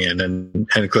something in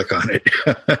and click on it,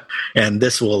 and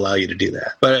this will allow you to do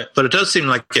that. But it does seem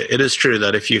like it is true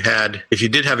that if you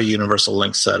did have a universal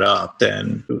link set up,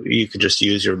 then you could just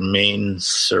use your main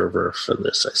server for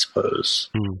this, I suppose.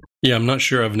 Yeah, I'm not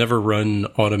sure. I've never run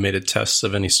automated tests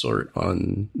of any sort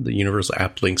on the Universal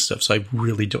App Link stuff, so I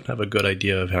really don't have a good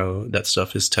idea of how that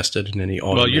stuff is tested in any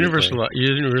automated way.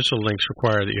 Universal links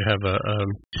require that you have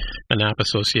an app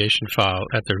association file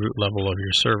at the root level of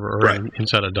your server, or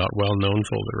inside a .well-known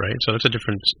folder, right? So that's a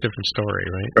different story,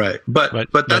 right? Right,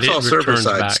 but that's all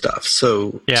server-side stuff.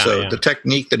 So the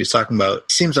technique that he's talking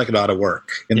about seems like it ought to work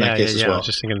in that case as well. I was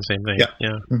just thinking the same thing.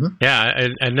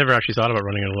 I never actually thought about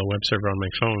running a little web server on my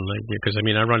phone, because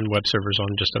I run web servers on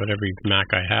just about every Mac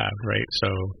I have, right? So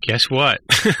guess what?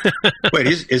 Wait,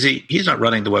 he's not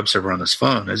running the web server on his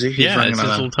phone, is he? He's running it's this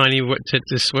little tiny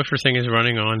this Swiffer thing is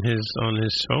running on his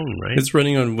phone, right? It's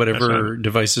running on whatever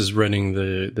device is running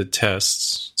the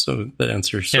tests. So that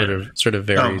answer sort of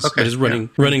varies. But it's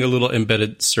running a little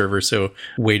embedded server. So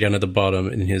way down at the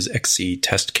bottom in his XC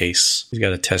test case, he's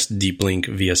got a test deep link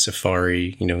via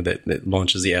Safari, that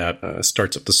launches the app,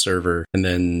 starts up the server, and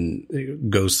then it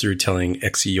goes through telling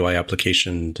XCUI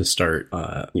application to start,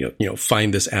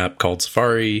 find this app called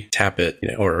Safari, tap it,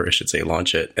 or I should say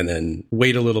launch it, and then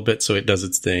wait a little bit so it does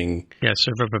its thing. Yeah,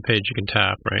 serve up a page you can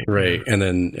tap, right? Right, and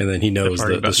then he knows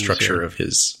the structure of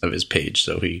his page,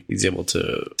 so he's able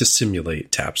to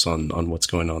simulate taps on what's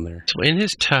going on there. So in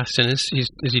his test, is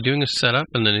he doing a setup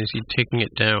and then is he taking it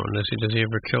down? Does he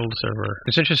ever kill the server?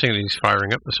 It's interesting that he's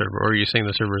firing up the server, or are you saying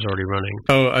the server is already running?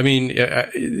 Oh, I mean,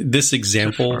 this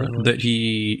example that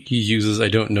he uses, I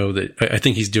don't know that. I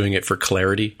think he's doing it for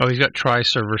clarity. Oh, he's got try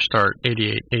server start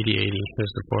 8080.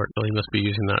 There's the port. So he must be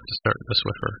using that to start the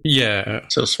Swiffer. Yeah.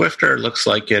 So Swifter looks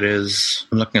like it is.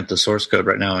 I'm looking at the source code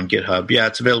right now on GitHub. Yeah,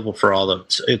 it's available for all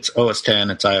it's OS 10,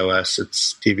 it's iOS,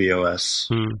 it's tvOS.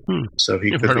 Mm-hmm. So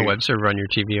he could run a web server on your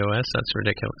tvOS. That's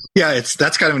ridiculous. Yeah,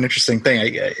 that's kind of an interesting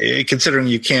thing. Considering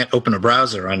you can't open a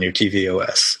browser on your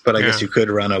tvOS, but I guess you could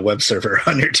run a web server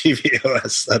on your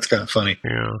tvOS. That's kind of funny.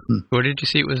 Yeah. Where did you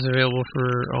see it was available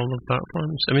for all the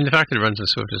platforms? I mean, the fact that it runs in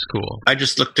Swift is cool. I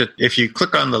just looked at, if you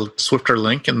click on the Swifter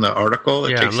link in the article,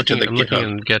 it takes you to the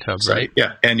GitHub site. Right?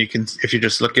 Yeah, and you can, if you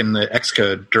just look in the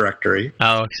Xcode directory,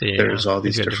 there's all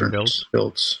these different builds.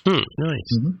 Nice.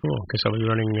 Mm-hmm. Cool, because I'll be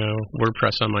running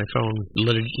WordPress on my phone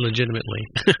legitimately.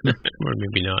 Or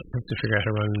maybe not. I have to figure out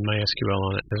how to run MySQL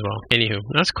on it as well. Anywho,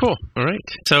 that's cool. All right.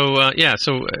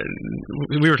 So,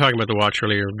 we were talking about the watch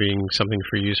earlier being something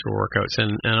for use for workouts,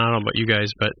 and I don't know about you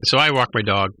guys, but so I walk my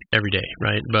dog every day,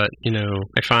 right? But,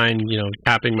 I find,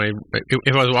 tapping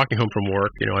if I was walking home from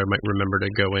work, I might remember to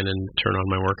go in and turn on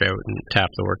my workout and tap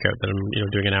the workout that I'm,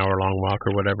 doing an hour-long walk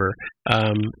or whatever.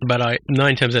 But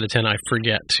 9 times out of 10, I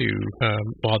forget to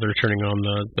bother turning on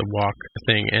the walk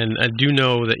thing. And I do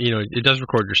know that, it does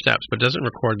record your steps, but it doesn't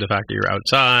record the fact that you're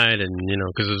outside and,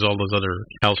 because there's all those other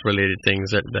health-related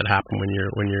things that happen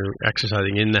when you're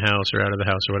exercising in the house or out of the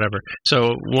house or whatever.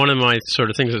 So one of my sort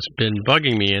of things that's been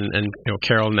bugging me, and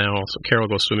Carol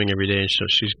goes swimming every day, and so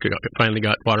she's finally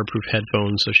got waterproof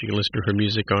headphones so she can listen to her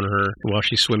music on her while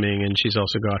she's swimming, and she's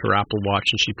also got her Apple Watch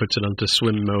and she puts it onto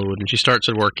swim mode, and she starts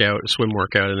a swim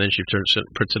workout, and then she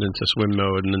puts it into swim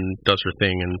mode and then does her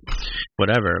thing and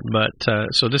whatever. But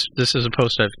so this is a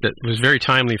post that was very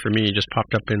timely for me. It just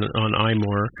popped up on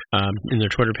iMore in their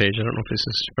Twitter page. I don't know if this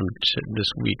is from this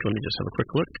week. Let me just have a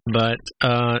quick look.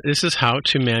 But this is how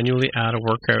to manually add a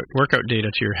workout data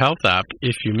to your health app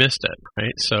if you missed it,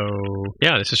 right? So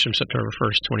yeah, this is from September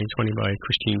 1st, 2020 by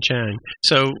Christine Chang.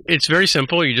 So it's very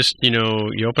simple. You just, you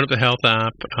open up the health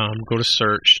app, go to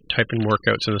search, type in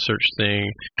workouts in the search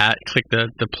thing, click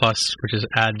the plus, which is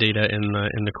add data in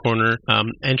the corner,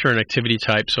 enter an activity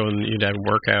type. So you'd add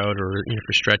workout, or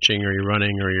for stretching, or you're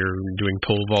running, or you're doing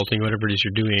pole vaulting, whatever it is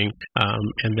you're doing.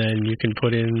 And then you can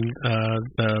put in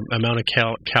the amount of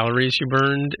calories you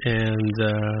burned and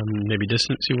maybe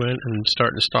distance you went and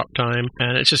start and stop time.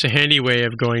 And it's just a handy way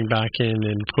of going back in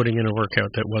and putting in a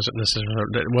workout that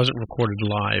wasn't recorded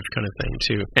live, kind of thing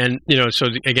too. And so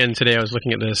again, today I was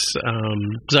looking at this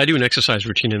because I do an exercise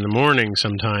routine in the morning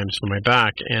sometimes for my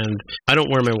back, and I don't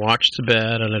wear my watch to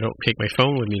bed and I don't take my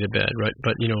phone with me to bed, right?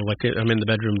 But like I'm in the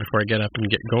bedroom before I get up and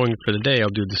get going for the day,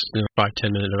 I'll do this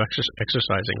 5-10 minutes of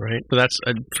exercising, right? So that's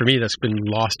for me, that's been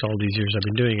lost all these years I've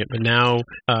been doing it. But now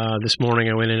this morning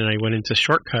I went into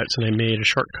shortcuts, and I made a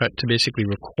shortcut to basically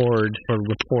record or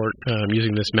report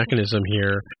using this mechanism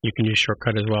here. You can use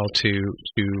shortcut as well to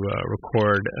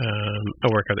record a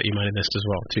workout that you might have missed as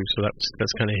well too. So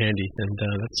that's kind of handy, and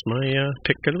that's my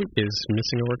pick of the week, is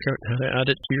missing a workout, how to add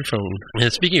it to your phone.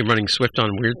 And speaking of running Swift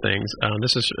on weird things,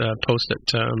 this is a post that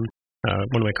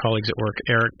one of my colleagues at work,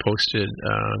 Eric, posted.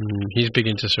 He's big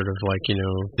into sort of like,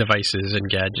 devices and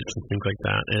gadgets and things like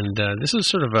that. And this is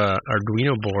sort of a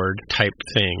Arduino board type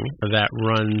thing that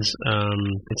runs.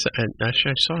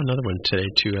 Actually, I saw another one today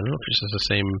too. I don't know if this is the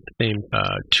same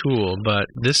tool, but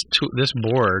this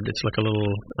board, it's like a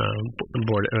little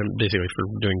board, basically for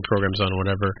doing programs on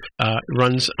whatever,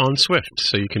 runs on Swift.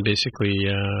 So you can basically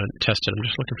test it. I'm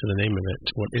just looking for the name of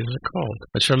it. What is it called?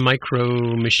 It's from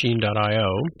micromachine.io.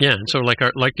 Yeah, so like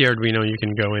the Arduino, you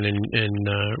can go in and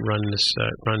run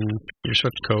your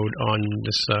Swift code on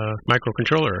this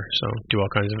microcontroller. So do all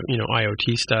kinds of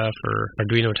IoT stuff or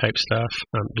Arduino type stuff.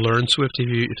 Learn Swift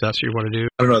if that's what you want to do.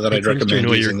 I don't know that I'd recommend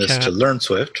using this to learn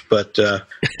Swift, but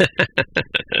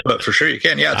but for sure you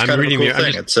can. Yeah, it's kind of a cool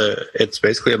thing. It's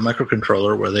basically a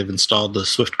microcontroller where they've installed the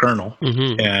Swift kernel,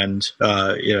 and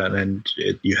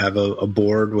you have a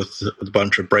board with a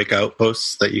bunch of breakout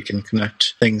posts that you can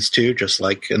connect things to, just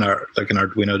like an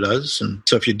Arduino does. And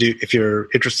so if you're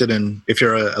interested in, if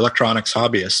you're an electronics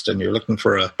hobbyist and you're looking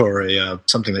for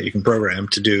something that you can program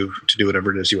to do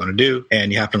whatever it is you want to do,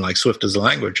 and you happen to like Swift as a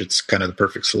language, it's kind of the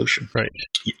perfect solution. Right.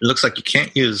 It looks like you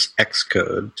can't use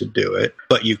Xcode to do it,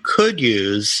 but you could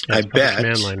use, I bet,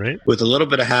 command line, right? With a little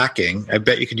bit of hacking, I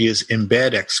bet you could use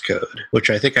embed Xcode, which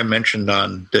I think I mentioned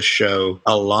on this show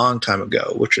a long time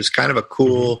ago, which is kind of a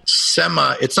cool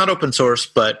it's not open source,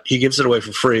 but he gives it away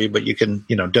for free, but you can,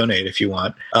 donate if you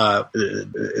want.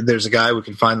 There's a guy, we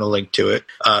can find the link to it,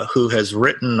 who has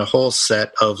written a whole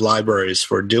set of libraries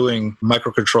for doing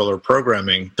microcontroller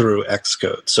programming through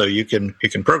Xcode. So you can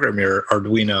program your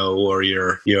Arduino or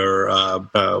your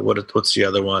what's the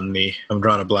other one? I'm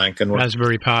drawing a blank. And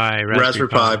Raspberry Pi.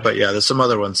 But yeah, there's some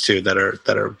other ones too that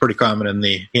are pretty common in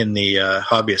the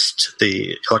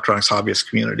the electronics hobbyist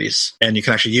communities. And you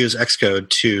can actually use Xcode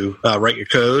to write your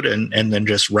code and then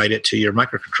just write it to your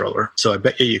microcontroller. So I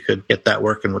bet you could get that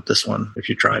working with this one if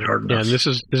you tried hard enough. Yeah, and this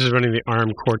is running the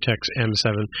ARM Cortex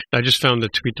M7. I just found the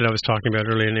tweet that I was talking about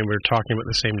earlier, and we were talking about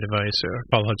the same device.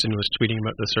 Paul Hudson was tweeting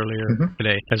about this earlier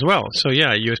today as well. So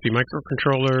yeah, USB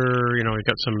microcontroller. We've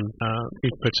got some. You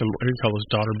put some. What do you call those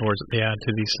daughter boards that they add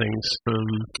to these things?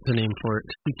 The name for it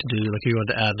to do, like you want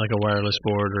to add like a wireless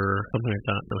board or something like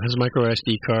that. It has a micro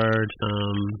SD card,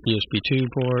 USB 2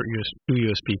 port,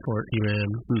 USB port, UM.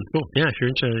 Cool. Yeah, if you're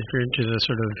into the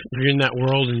sort of, if you're in that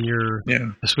world and you're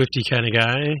a Swifty kind of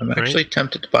guy. I'm actually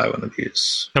tempted to buy one of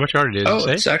these. How much are it?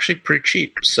 It's actually pretty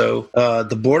cheap. So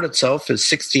the board itself is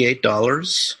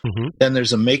 $68. Then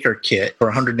there's a maker kit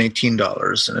for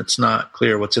 $118, and it's not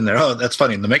clear what's in there. Oh, that's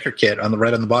funny. In the maker kit, on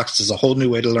the box, is a whole new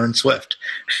way to learn Swift.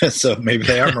 So maybe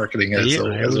they are marketing as a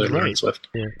way to learn Swift.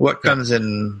 Yeah. What comes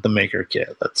in the maker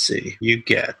kit? Let's see. You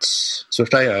get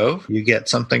Swift.io. You get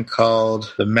something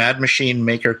called the Mad Machine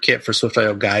Maker Kit for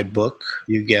Swift.io Guidebook.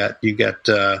 You get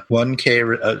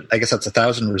 1K, I guess that's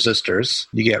 1,000 resistors.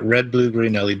 You get red, blue,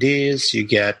 green LEDs. You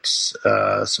get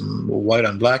some white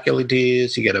on black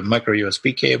LEDs. You get a micro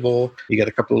USB cable. You get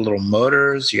a couple of little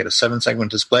motors. You get a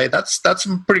 7-segment display. That's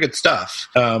some pretty good stuff.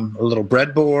 A little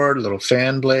breadboard, a little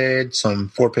fan blade, some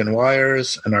 4-pin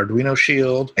wires, an Arduino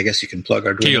shield. I guess you can plug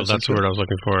Arduino. Shield, that's the word I was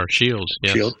looking for. Shield.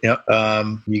 Yes. Shield. Yep.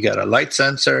 You got a light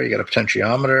sensor. You got a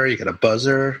potentiometer. You got a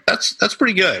buzzer. That's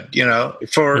pretty good.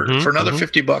 For another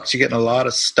 $50, you're getting a lot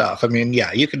of stuff. I mean,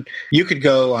 yeah, you could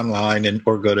go online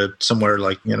or go to somewhere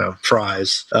like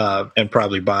Fry's and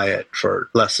probably buy it for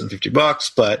less than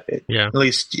 $50. But at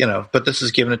least But this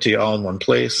is giving it to you all in one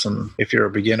place. And if you're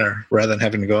a beginner, rather than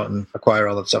having to go out and acquire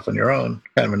all that stuff on your own,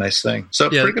 kind of a nice thing. So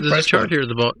pretty good price. There's a chart here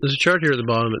at the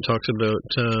bottom that talks about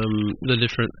the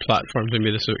different platforms.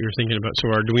 Maybe this is what you're thinking about. So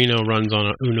Arduino runs on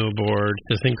a Uno board.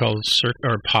 There's a thing called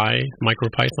Pi,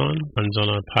 MicroPython runs on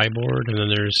a Pi board, and then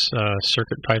there's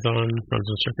CircuitPython runs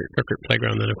on Circuit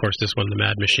Playground. Then of course this one, the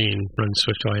Mad Machine, runs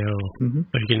Swift.io.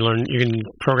 So you can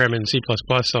program in C++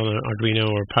 on an Arduino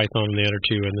or Python on the other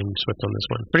two, and then Swift on this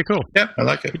one. Pretty cool. Yeah, I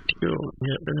like it.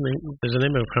 Yeah, there's a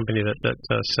name of a company that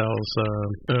sells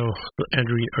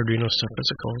Arduino stuff.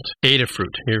 What's it called?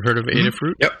 Adafruit. You've heard of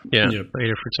Adafruit? Yep. Yeah. Yep.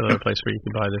 Adafruit's another place where you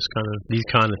can buy these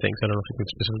kind of things. I don't know if you can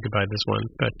specifically buy this one,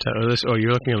 but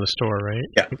you're looking on the store, right?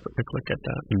 Yeah. Quick look at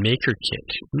that. Maker kit.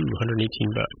 Ooh, $118.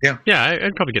 Yeah. Yeah,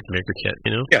 I'd probably get the Maker kit.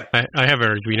 Yeah. I have an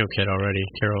Arduino kit already.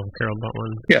 Carol bought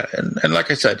one. Yeah, and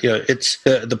like I said, it's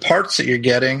the parts that you're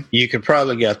getting. You could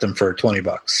probably get them for $20,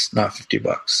 not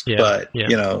 $50. Yeah. But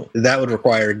that would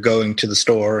require going to the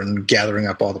store and gathering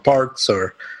up all the parts,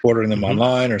 or ordering them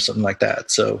online, or something like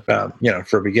that. So,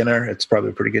 for a beginner, it's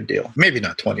probably a pretty good deal. Maybe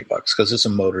not $20 because there's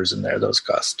some motors in there. Those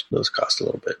cost a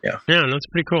little bit. Yeah. Yeah, that's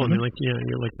pretty cool. Mm-hmm. I mean,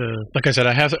 like I said,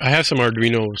 I have some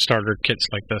Arduino starter kits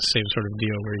like the same sort of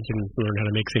deal where you can learn how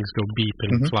to make things go beep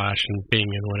and flash and bing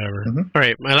and whatever. Mm-hmm. All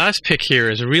right, my last pick here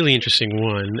is a really interesting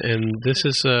one, and this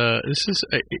is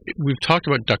we've talked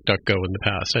about DuckDuckGo in the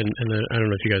past, and I don't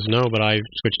know if you guys know, but I've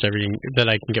switched everything that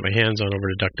I can get my hands on over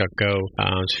to DuckDuckGo.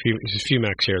 There's a few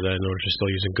Macs here that I noticed are still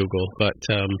using Google, but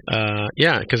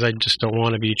because I just don't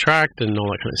want to be tracked and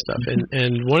all that kind of stuff.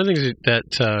 And one of the things that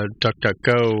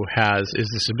DuckDuckGo has is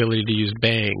this ability to use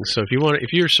Bang. So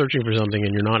if you're searching for something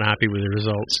and you're not happy with the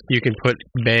results, you can put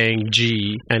Bang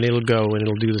G and it'll go and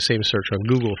it'll do the same search on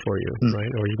Google for you,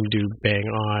 right? Or you can do Bang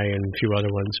I and a few other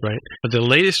ones, right? But the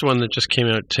latest one that just came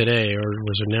out today, or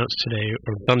was announced today,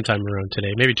 or sometime around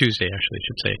today, maybe Tuesday actually, I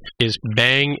should say, is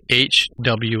Bang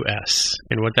HWS.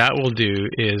 And what that will do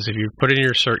is if you put in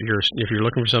your search, if you're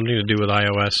looking for something to do with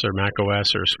iOS or Mac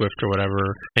OS or Swift or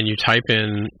whatever, and you type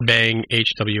in Bang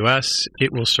HWS,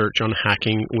 it will search on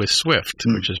Hacking with Swift,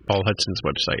 which is Paul Hudson's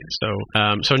website. So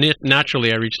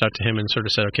naturally, I reached out to him and sort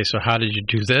of said, okay, so how did you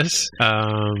do this?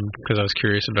 Because I was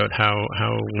curious about how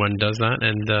one does that,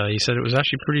 and he said it was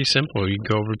actually pretty simple. You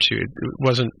go over to, it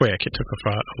wasn't quick, it took a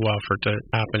while for it to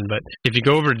happen, but if you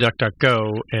go over to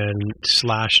DuckDuckGo and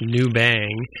 /new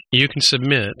Bang, you can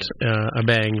submit a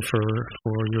Bang for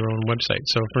your own website.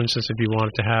 So for instance, if you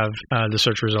wanted to have the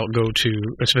search result go to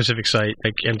a specific site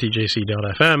like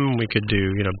mtjc.fm, we could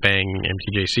do Bang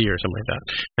mtjc or something like that,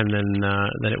 and then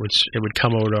it would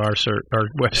come over to our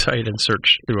website and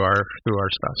search through our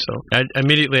stuff. So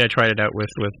immediately I tried it out with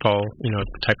Paul.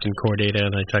 Typed in core data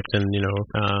and I typed in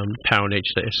pound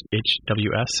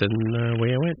HWS and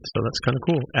away I went. So that's kind of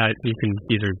cool. You can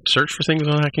either search for things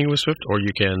on Hacking with Swift, or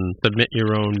you can submit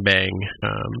your own Bang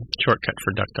shortcut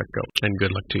for DuckDuckGo. And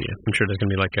good luck to you. I'm sure there's going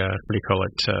to be like a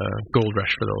gold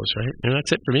rush for those, right? And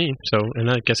that's it for me. So, and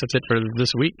I guess that's it for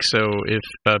this week. So if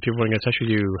people want to get in touch with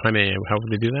you, Jaime, how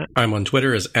would they do that? I'm on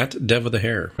Twitter as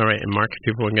 @DevWithAHair. All right, and Mark, if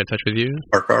people want to get in touch with you?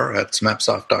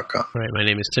 Markr@smapsoft.com. All right, my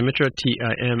name is Timitra,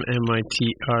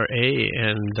 TIMMITRA,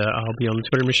 and I'll be on the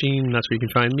Twitter machine. That's where you can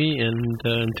find me. And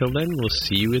until then, we'll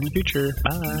see you in the future.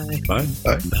 Bye. Bye.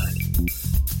 Bye.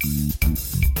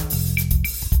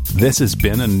 This has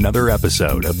been another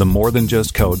episode of the More Than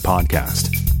Just Code podcast.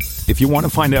 If you want to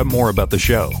find out more about the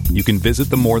show, you can visit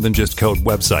the More Than Just Code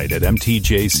website at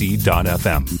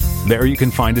mtjc.fm. There you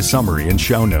can find a summary and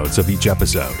show notes of each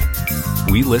episode.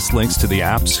 We list links to the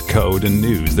apps, code, and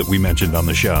news that we mentioned on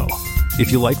the show.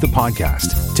 If you like the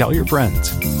podcast, tell your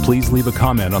friends. Please leave a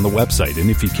comment on the website, and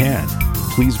if you can,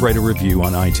 please write a review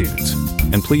on iTunes.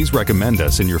 And please recommend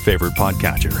us in your favorite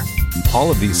podcatcher. All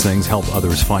of these things help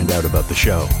others find out about the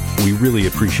show. We really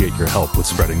appreciate your help with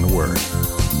spreading the word.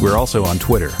 We're also on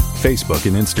Twitter, Facebook,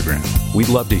 and Instagram. We'd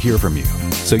love to hear from you,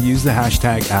 so use the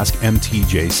hashtag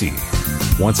AskMTJC.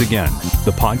 Once again,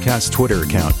 the podcast Twitter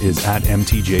account is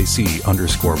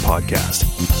 @MTJC_podcast.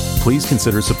 Please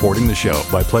consider supporting the show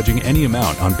by pledging any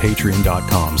amount on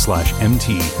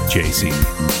patreon.com/MTJC.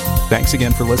 Thanks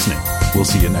again for listening. We'll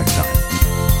see you next time.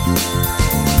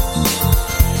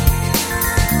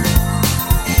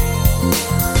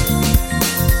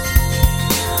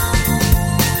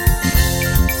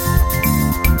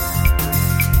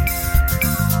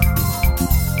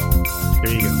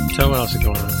 So what else is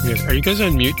going on? Are you guys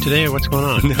on mute today, or what's going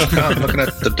on? No, I'm looking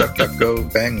at the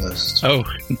DuckDuckGo Bang list. Oh.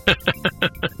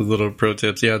 Little pro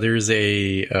tips. Yeah, there's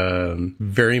a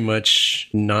very much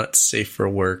not safe for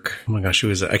work. Oh my gosh, who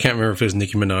is it? I can't remember if it was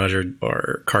Nicki Minaj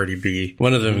or Cardi B.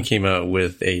 One of them came out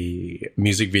with a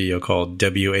music video called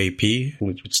WAP,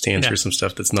 which stands for some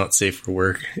stuff that's not safe for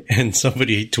work. And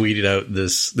somebody tweeted out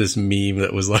this meme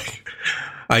that was like,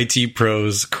 IT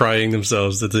pros crying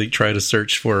themselves that they try to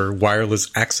search for wireless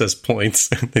access points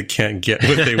and they can't get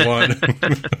what they want.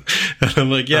 And I'm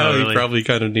like, yeah, we probably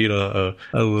kind of need a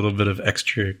little bit of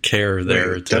extra care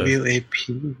there. Wait, WAP?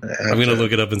 I'm going to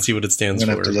look it up and see what it stands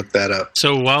for. I'm going to have to look that up.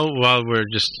 So while we're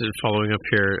just following up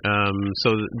here,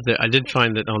 I did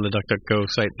find that on the DuckDuckGo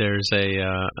site there's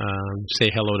a say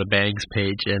hello to Bangs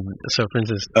page, and so for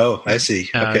instance, oh, I see.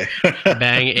 Okay.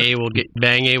 Bang A will get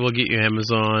you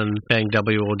Amazon. Bang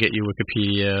W will get you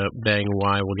Wikipedia. Bang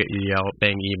Y will get you Yelp.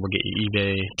 Bang E will get you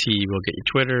eBay. T will get you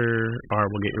Twitter. R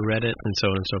will get you Reddit, and so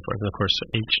on and so forth. And of course,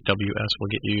 HWS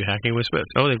will get you Hacking with Swift.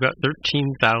 Oh, they've got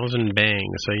 13,000 Bang.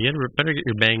 So you better get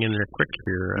your Bang in there quick if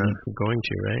you're going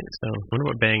to, right? So I wonder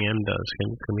what Bang M does.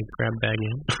 Can we grab Bang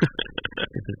M?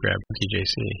 We could grab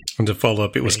TJC. And to follow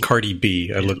up, it was Cardi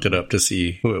B. I looked it up to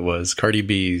see who it was. Cardi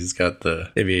B's got the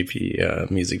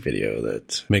WAP music video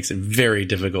that makes it very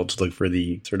difficult to look for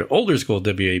the sort of older school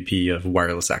WAP of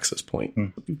wireless access point.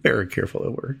 Be very careful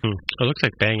at work. It looks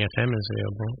like Bang FM is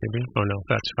available, maybe. Oh no,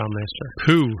 that's FileMaster.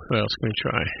 Pooh. What else can we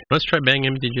try? Let's try Bang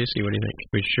MTJC. What do you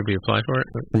think? Should we apply for it?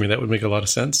 I mean, that would make a lot of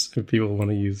sense if people want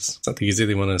to use something easy.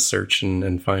 They want to search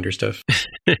and find your stuff.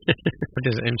 What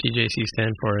does MTJC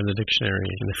stand for in the dictionary?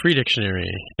 In the free dictionary,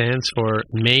 it stands for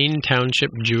Maine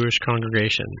Township Jewish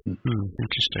Congregation.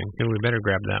 Interesting. We better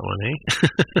grab that one,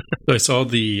 eh? I saw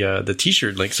the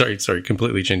T-shirt link. Sorry,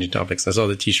 completely changing topics. I saw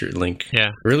the T-shirt link. Yeah.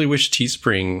 I really wish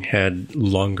Teespring had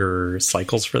longer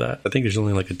cycles for that. I think there's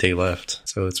only like a day left,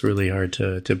 so it's really hard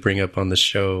to bring up on the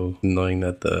show, knowing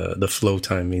that the flow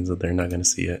time means that they're not going to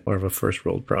see it. More of a first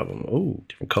world problem. Oh,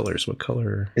 different colors. What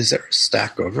color? Is there a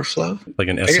Stack Overflow? Like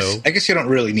an SO? I guess you don't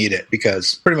really need it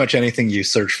because pretty much anything you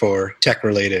search for tech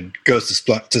related goes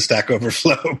to Stack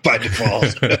Overflow by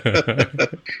default.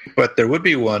 But there would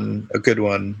be a good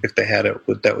one if they had it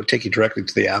that would take you directly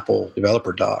to the Apple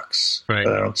developer docs. Right.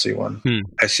 But I don't see one.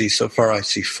 I see 4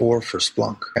 for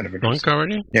Splunk. Kind of Splunk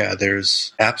already? Yeah,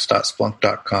 there's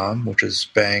apps.splunk.com, which is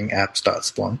Bang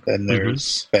apps.splunk. Then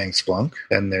there's Bang Splunk.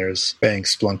 Then there's Bang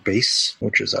Splunk Base,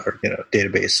 which is our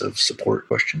database of support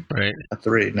question. Right.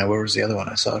 3. Now, where was the other one?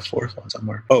 I saw a 4th one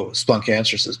somewhere. Oh, Splunk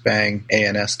Answers is Bang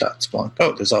ANS.splunk.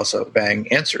 Oh, there's also Bang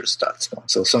Answers.splunk.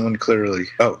 So someone clearly.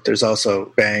 Oh, there's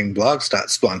also Bang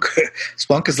Blogs.splunk.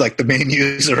 Splunk is like the main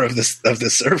user of this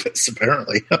service,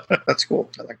 apparently. That's cool.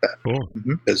 I like that.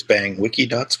 Cool. There's Bang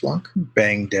Wiki.splunk,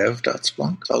 Bang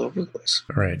Dev.splunk. It's all over the place.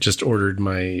 All right, just ordered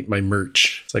my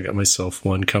merch. So I got myself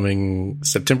one coming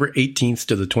September 18th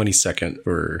to the 22nd.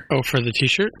 For the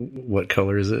T-shirt? What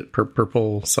color is it?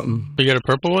 Purple something? You got a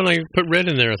purple one? I put red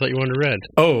in there. I thought you wanted red.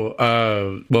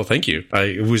 Oh, well, thank you.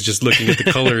 I was just looking at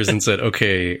the colors and said,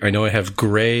 okay, I know I have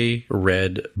gray,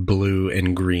 red, blue,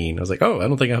 and green. I was like, I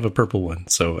don't think I have a purple one.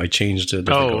 So I changed to a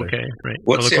different color. Okay, right.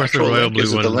 What's the actual royal link? blue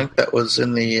Is it one? the link that was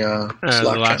in the Slack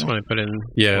the last channel? one I put in.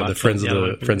 Yeah, the Friends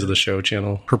of the Show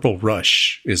channel. Purple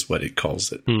Rush is what it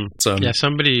calls it.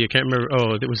 Somebody, I can't remember.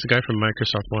 Oh, it was the guy from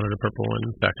Microsoft wanted a purple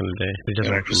one back in the day. He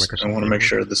doesn't work for Microsoft. I want to make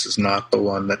sure this is not the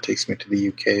one that takes me to the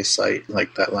UK site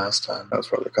like that last time. That was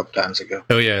probably a couple times ago.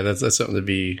 Oh yeah, that's something to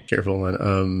be careful on.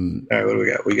 All right, what do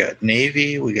we got? We got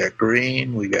navy, we got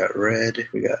green, we got red,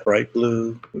 we got bright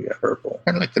blue, we got purple.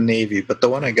 Kind of like the navy, but the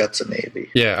one I got's a navy.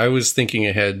 Yeah, I was thinking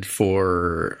ahead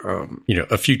for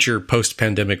a future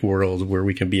post-pandemic world where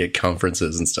we can be at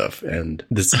conferences and stuff, and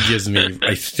this gives me,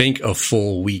 I think, a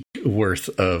full week worth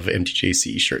of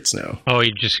MTJC shirts now. Oh,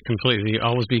 you just completely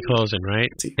always be closing, right?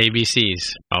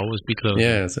 ABCs, always be closing.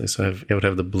 Yeah, so I would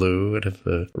have the blue, I'd have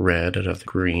the red, I'd have the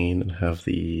green, I'd have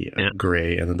the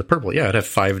gray, and then the purple. Yeah, I'd have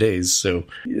 5 days. So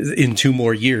in 2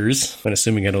 more years, and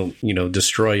assuming I don't,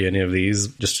 destroy any of these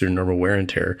just through normal wear and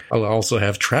tear, I'll also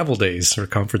have travel days or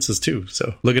conferences too.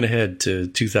 So looking ahead to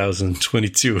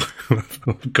 2022,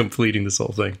 completing this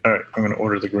whole thing. All right, I'm going to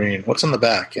order the green. What's on the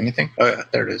back? Anything? Oh yeah,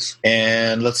 there it is.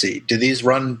 And let's see. Do these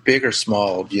run big or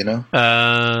small? Do you know?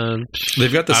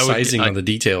 They've got the sizing on the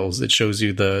details. It shows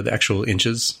you the actual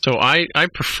inches. So I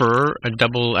prefer a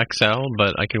double XL,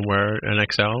 but I can wear an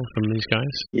XL from these guys.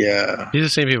 Yeah. These are the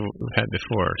same people we've had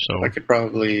before. So I could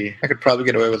probably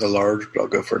get away with a large, but I'll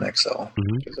go for an XL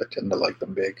because I tend to like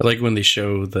them big. I like when they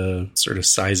show the sort of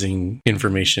sizing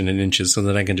information in inches, so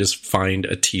that I can just find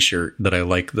a T-shirt that I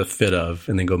like the fit of,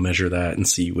 and then go measure that and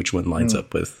see which one lines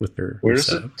up with their. Where does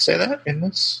it say that in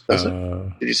this? Does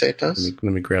it? Did you say it does?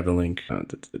 Let me grab the link.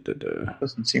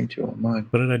 Doesn't seem to on mine.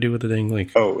 What did I do with the dang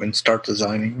link? Oh, and start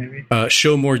designing maybe.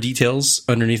 Show more details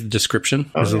underneath the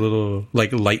description. There's a little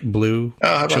like light blue. Oh,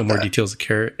 how about show more that? details of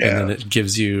carrot, and then it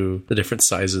gives you the different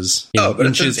sizes. But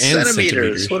inches it's in and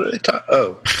centimeters. What are they talking?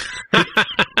 Oh.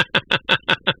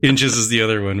 Inches is the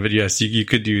other one, but yes, you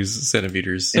could use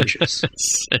centimeters. Inches.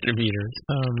 Centimeters.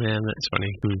 Oh man, that's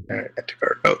funny. All right, add to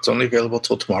cart. Oh, it's only available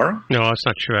till tomorrow? No, it's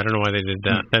not true. I don't know why they did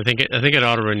that. I think it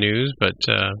auto renews, but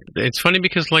it's funny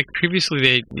because like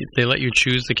previously they let you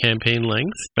choose the campaign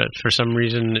length, but for some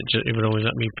reason it would only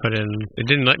let me put in. It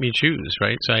didn't let me choose,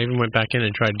 right? So I even went back in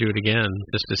and tried to do it again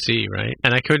just to see, right?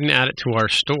 And I couldn't add it to our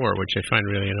store, which I find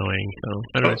really annoying. So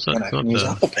I don't know. I can use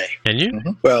Apple Pay. Can you?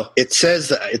 Well, it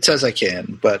says I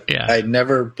can, but But Yeah. I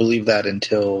never believe that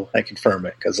until I confirm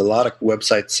it, because a lot of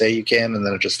websites say you can, and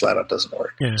then it just flat out doesn't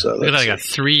work. Yeah. So Look at that, I let's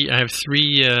got three. I have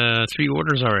three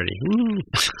orders already. Woo.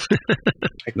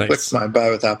 I Nice. clicked my buy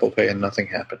with Apple Pay and nothing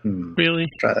happened. Really?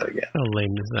 Try that again. How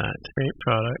lame is that? Great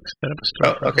products. Set up a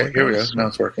store. Oh, okay. Here we go. Now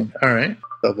it's working. All right.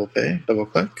 Double pay. Double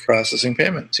click. Processing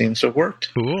payment. Seems to have worked.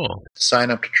 Cool.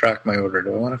 Sign up to track my order.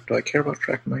 Do I care about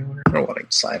tracking my order? I don't want to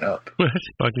sign up. What?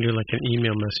 I can do like an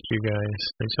email message, you guys.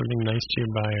 Say something nice to your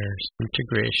buyers.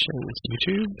 Integrations.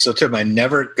 YouTube So Tim, I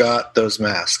never got those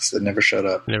masks. They never showed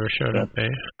up. never showed up, eh?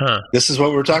 Huh. This is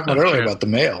what we were talking about Oh, earlier sure. about the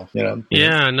mail. You know.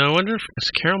 Yeah. No, I wonder if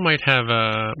Carol might have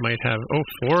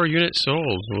 4 units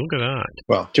sold. Look at that.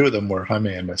 Well, 2 of them were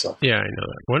Jaime and myself. Yeah, I know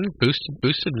that. One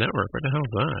boosted network. What the hell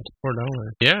is that? $4.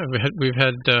 Yeah, we've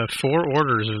had 4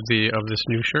 orders of this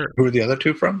new shirt. Who were the other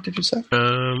 2 from? Did you say?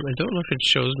 I don't know if it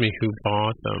shows me who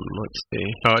bought them. Let's see.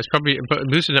 Oh, it's probably, but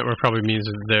boosted network probably means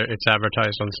that it's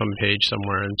advertised on some page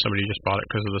somewhere, and somebody just bought it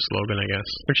because of the slogan, I guess.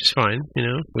 Which is fine. You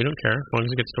know, we don't care as long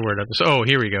as it gets the word out. So,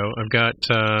 here we go. I've got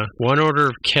 1 order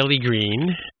of Kelly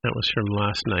Green. That was from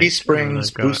last night. Teespring's And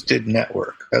I've got- Boosted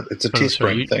Network. It's a Oh, so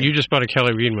Teespring thing. you just bought a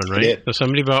Kelly Green one, right? I did. So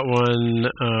somebody bought one,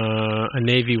 a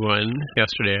navy one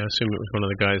yesterday. I assume it was one of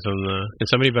the guys on the. And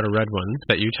somebody bought a red one. Is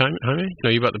that you, Jaime? No,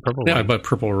 you bought the purple Yeah, I one. bought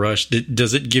Purple Rush.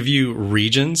 Does it give you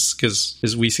regions? Because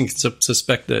we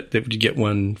suspect that you get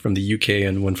one from the UK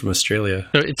and one from Australia.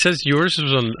 No, it says yours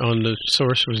was on the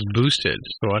source was boosted.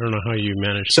 So I don't know how you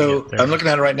managed. So to get there. I'm looking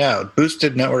at it right now.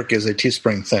 Boosted Network is a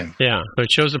Teespring thing. Yeah, so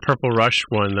it shows the Purple Rush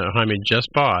one that Jaime just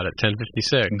bought at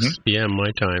 10:56 p.m.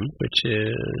 my time, which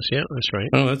is that's right.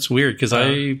 Oh, that's weird because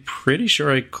I'm pretty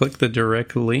sure I clicked the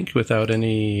direct link without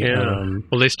any. Yeah.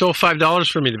 Well, they stole $5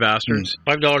 from me, the bastards.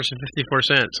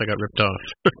 $5.54. I got ripped off.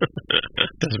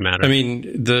 Doesn't matter. I mean,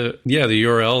 the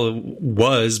URL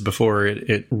was before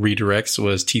it redirects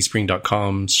was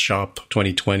teespring.com shop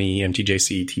 2020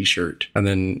 MTJC t-shirt. And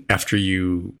then after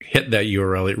you hit that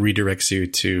URL, it redirects you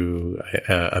to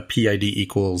a PID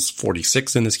equals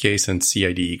 46 in this case and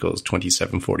CID equals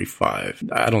 2745.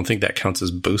 I don't think that counts as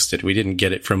boosted. We didn't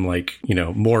get it from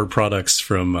more products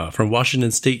from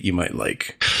Washington State you might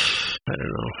like. I don't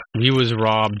know. We was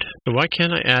robbed. So why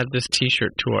can't I add this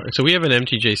t-shirt to our... So we have an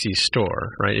MTJC store,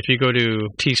 right? If you go to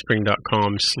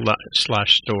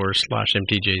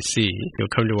teespring.com/store/MTJC, you'll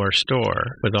come to our store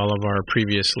with all of our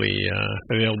previously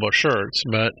available shirts,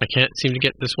 but I can't seem to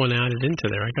get this one added into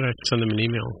there. I gotta send them an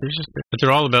email. But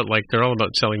they're all about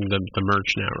selling the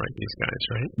merch now, right? These guys,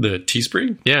 right? The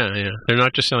Teespring? Yeah. They're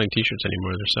not just selling t-shirts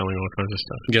anymore. They're selling all kinds of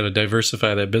stuff. You got to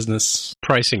diversify that business.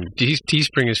 Pricing.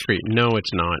 Teespring is free. No,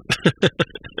 it's not.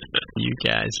 You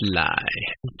guys lie.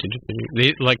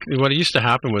 What used to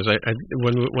happen was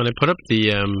when I put up the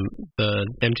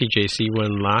MTJC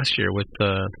one last year with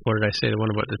the, what did I say, the one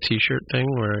about the t-shirt thing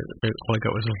where all I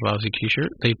got was a lousy t-shirt.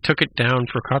 They took it down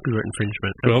for copyright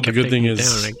infringement. Well, the good thing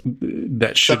is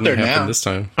that shouldn't there happen now. this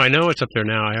time. I know it's up there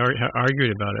now. I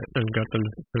argued about it and got them to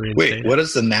reinstate Wait, what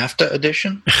is the NAFTA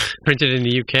edition? printed in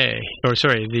the UK, or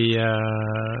sorry, I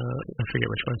forget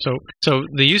which one. So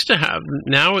they used to have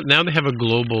now they have a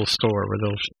global store where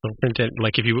they'll print it.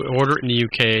 Like if you order it in the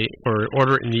UK or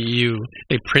order it in the EU,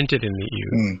 they print it in the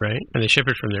EU, right? And they ship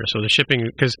it from there. So the shipping,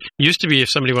 because it used to be if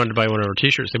somebody wanted to buy one of our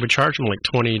T-shirts, they would charge them like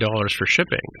 $20 for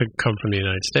shipping to come from the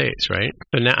United States, right?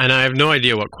 And I have no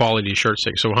idea what quality shirts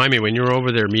take. So Jaime, when you're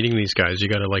over there meeting these guys, you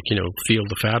got to feel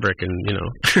the fabric and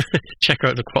check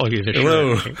out the quality of the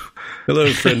shirt. Hello,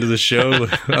 friend of the show.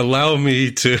 Allow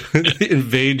me to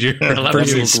invade your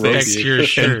personal space. Your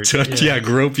shirt.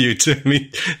 Grope you to me.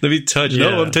 Let me touch. Yeah,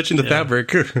 No, I'm touching the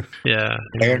fabric. Yeah.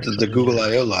 I entered the Google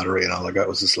I/O lottery, and all I got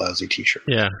was this lousy T-shirt.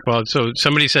 Yeah. Well, so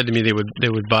somebody said to me they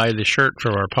would buy the shirt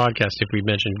for our podcast if we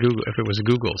mentioned Google, if it was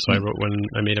Google. So I wrote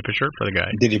I made up a shirt for the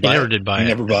guy. Did he buy it? Never did buy he it.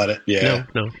 never bought it. Yeah.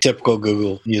 No. Typical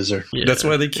Google user. Yeah, That's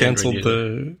why they never canceled used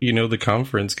it. the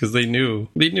conference, because they knew.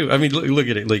 I mean, look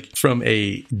at it. Like from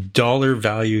a dollar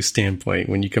value standpoint,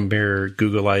 when you compare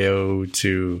Google I/O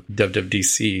to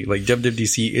WWDC, like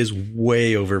WWDC is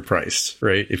way overpriced,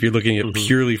 right? If you're looking at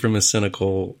purely from a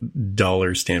cynical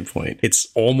dollar standpoint, it's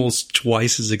almost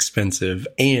twice as expensive,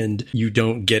 and you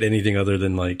don't get anything other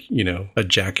than a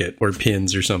jacket or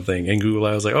pins or something. And Google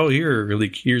I/O was like, oh,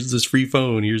 here's this free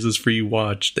phone, here's this free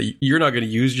watch that you're not going to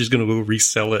use, you're just going to go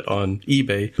resell it on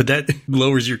eBay. But that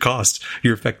lowers your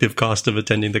effective cost of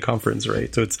attending the conference,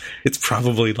 right? So it's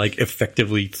probably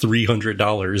effectively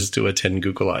 $300 to attend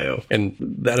Google I/O. And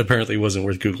that apparently wasn't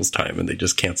worth Google's time, and they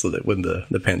just canceled it when the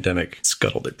pandemic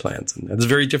scuttled their plans. And it's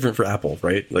very different for Apple,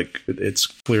 right? Like, it's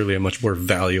clearly a much more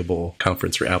valuable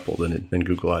conference for Apple than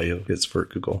Google I/O is for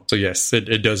Google. So yes,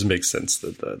 it does make sense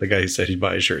that the guy who said he'd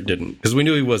buy a shirt didn't, because we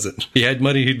knew he wasn't. If he had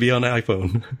money, he'd be on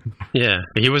iPhone. Yeah,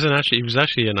 he was actually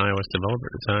an iOS developer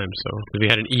at the time. So we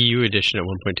had an EU edition at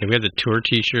one point too. We had the tour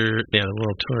T-shirt, yeah, the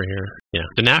World Tour here. Yeah,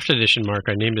 the NAFTA edition, Mark.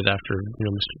 I named it after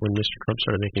when Mr. Trump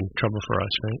started making trouble for us,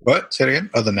 right? What? Say it again.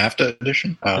 Oh, the NAFTA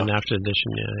edition. The NAFTA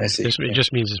edition. Yeah, I see. It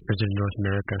just means it's printed in North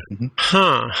America. Mm-hmm.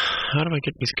 Huh? How do I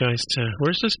get these guys to?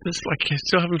 Where's this? Like, I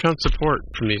still haven't found support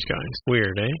from these guys.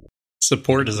 Weird, eh?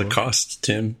 Support is a cost,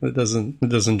 Tim. It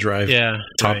doesn't drive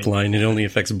top line. It only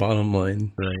affects bottom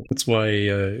line. Right. That's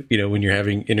why when you're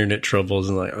having internet troubles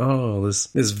and like, oh,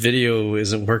 this video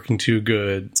isn't working too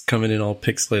good. It's coming in all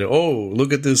pixelated. Oh,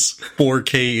 look at this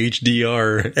 4K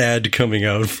HDR ad coming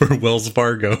out for Wells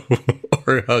Fargo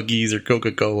or Huggies or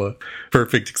Coca-Cola.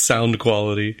 Perfect sound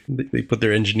quality. They put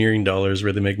their engineering dollars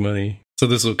where they make money. So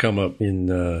this will come up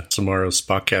in tomorrow's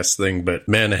podcast thing, but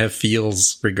man, I have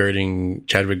feels regarding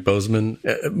Chadwick Boseman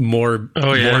more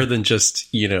than just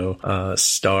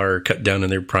star cut down in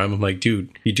their prime. I'm like,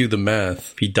 dude, you do the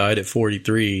math. He died at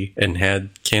 43 and had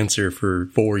cancer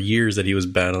for 4 years that he was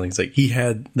battling. It's like he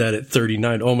had that at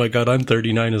 39. Oh my God, I'm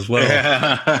 39 as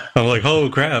well. I'm like,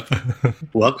 oh crap.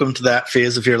 Welcome to that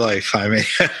phase of your life, Jaime.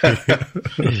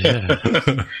 Yeah.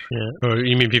 Or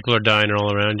you mean people are dying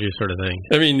all around you, sort of thing?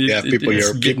 I mean,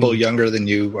 people younger than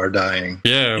you are dying.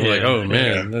 Yeah, I'm like, oh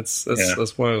man, that's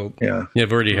wild. Yeah,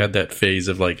 I've already had that phase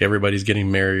of like everybody's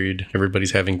getting married,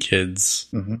 everybody's having kids.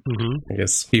 Mm-hmm. I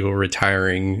guess people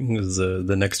retiring is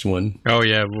the next one. Oh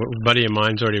yeah, a buddy of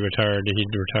mine's already retired. He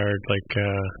retired like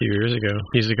a few years ago.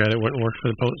 He's the guy that went and worked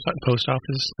for the post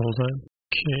office the whole time.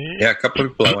 Okay. Yeah, a couple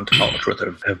of people I went to college with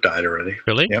have died already.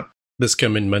 Really? Yep. This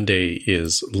coming Monday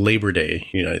is Labor Day,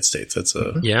 United States. That's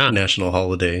a national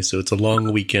holiday, so it's a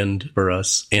long weekend for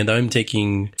us. And I'm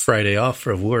taking Friday off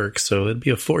of work, so it'll be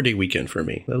a 4-day weekend for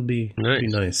me. That'll be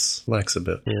nice. Relax a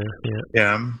bit.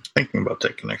 Yeah. I'm thinking about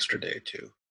taking an extra day too.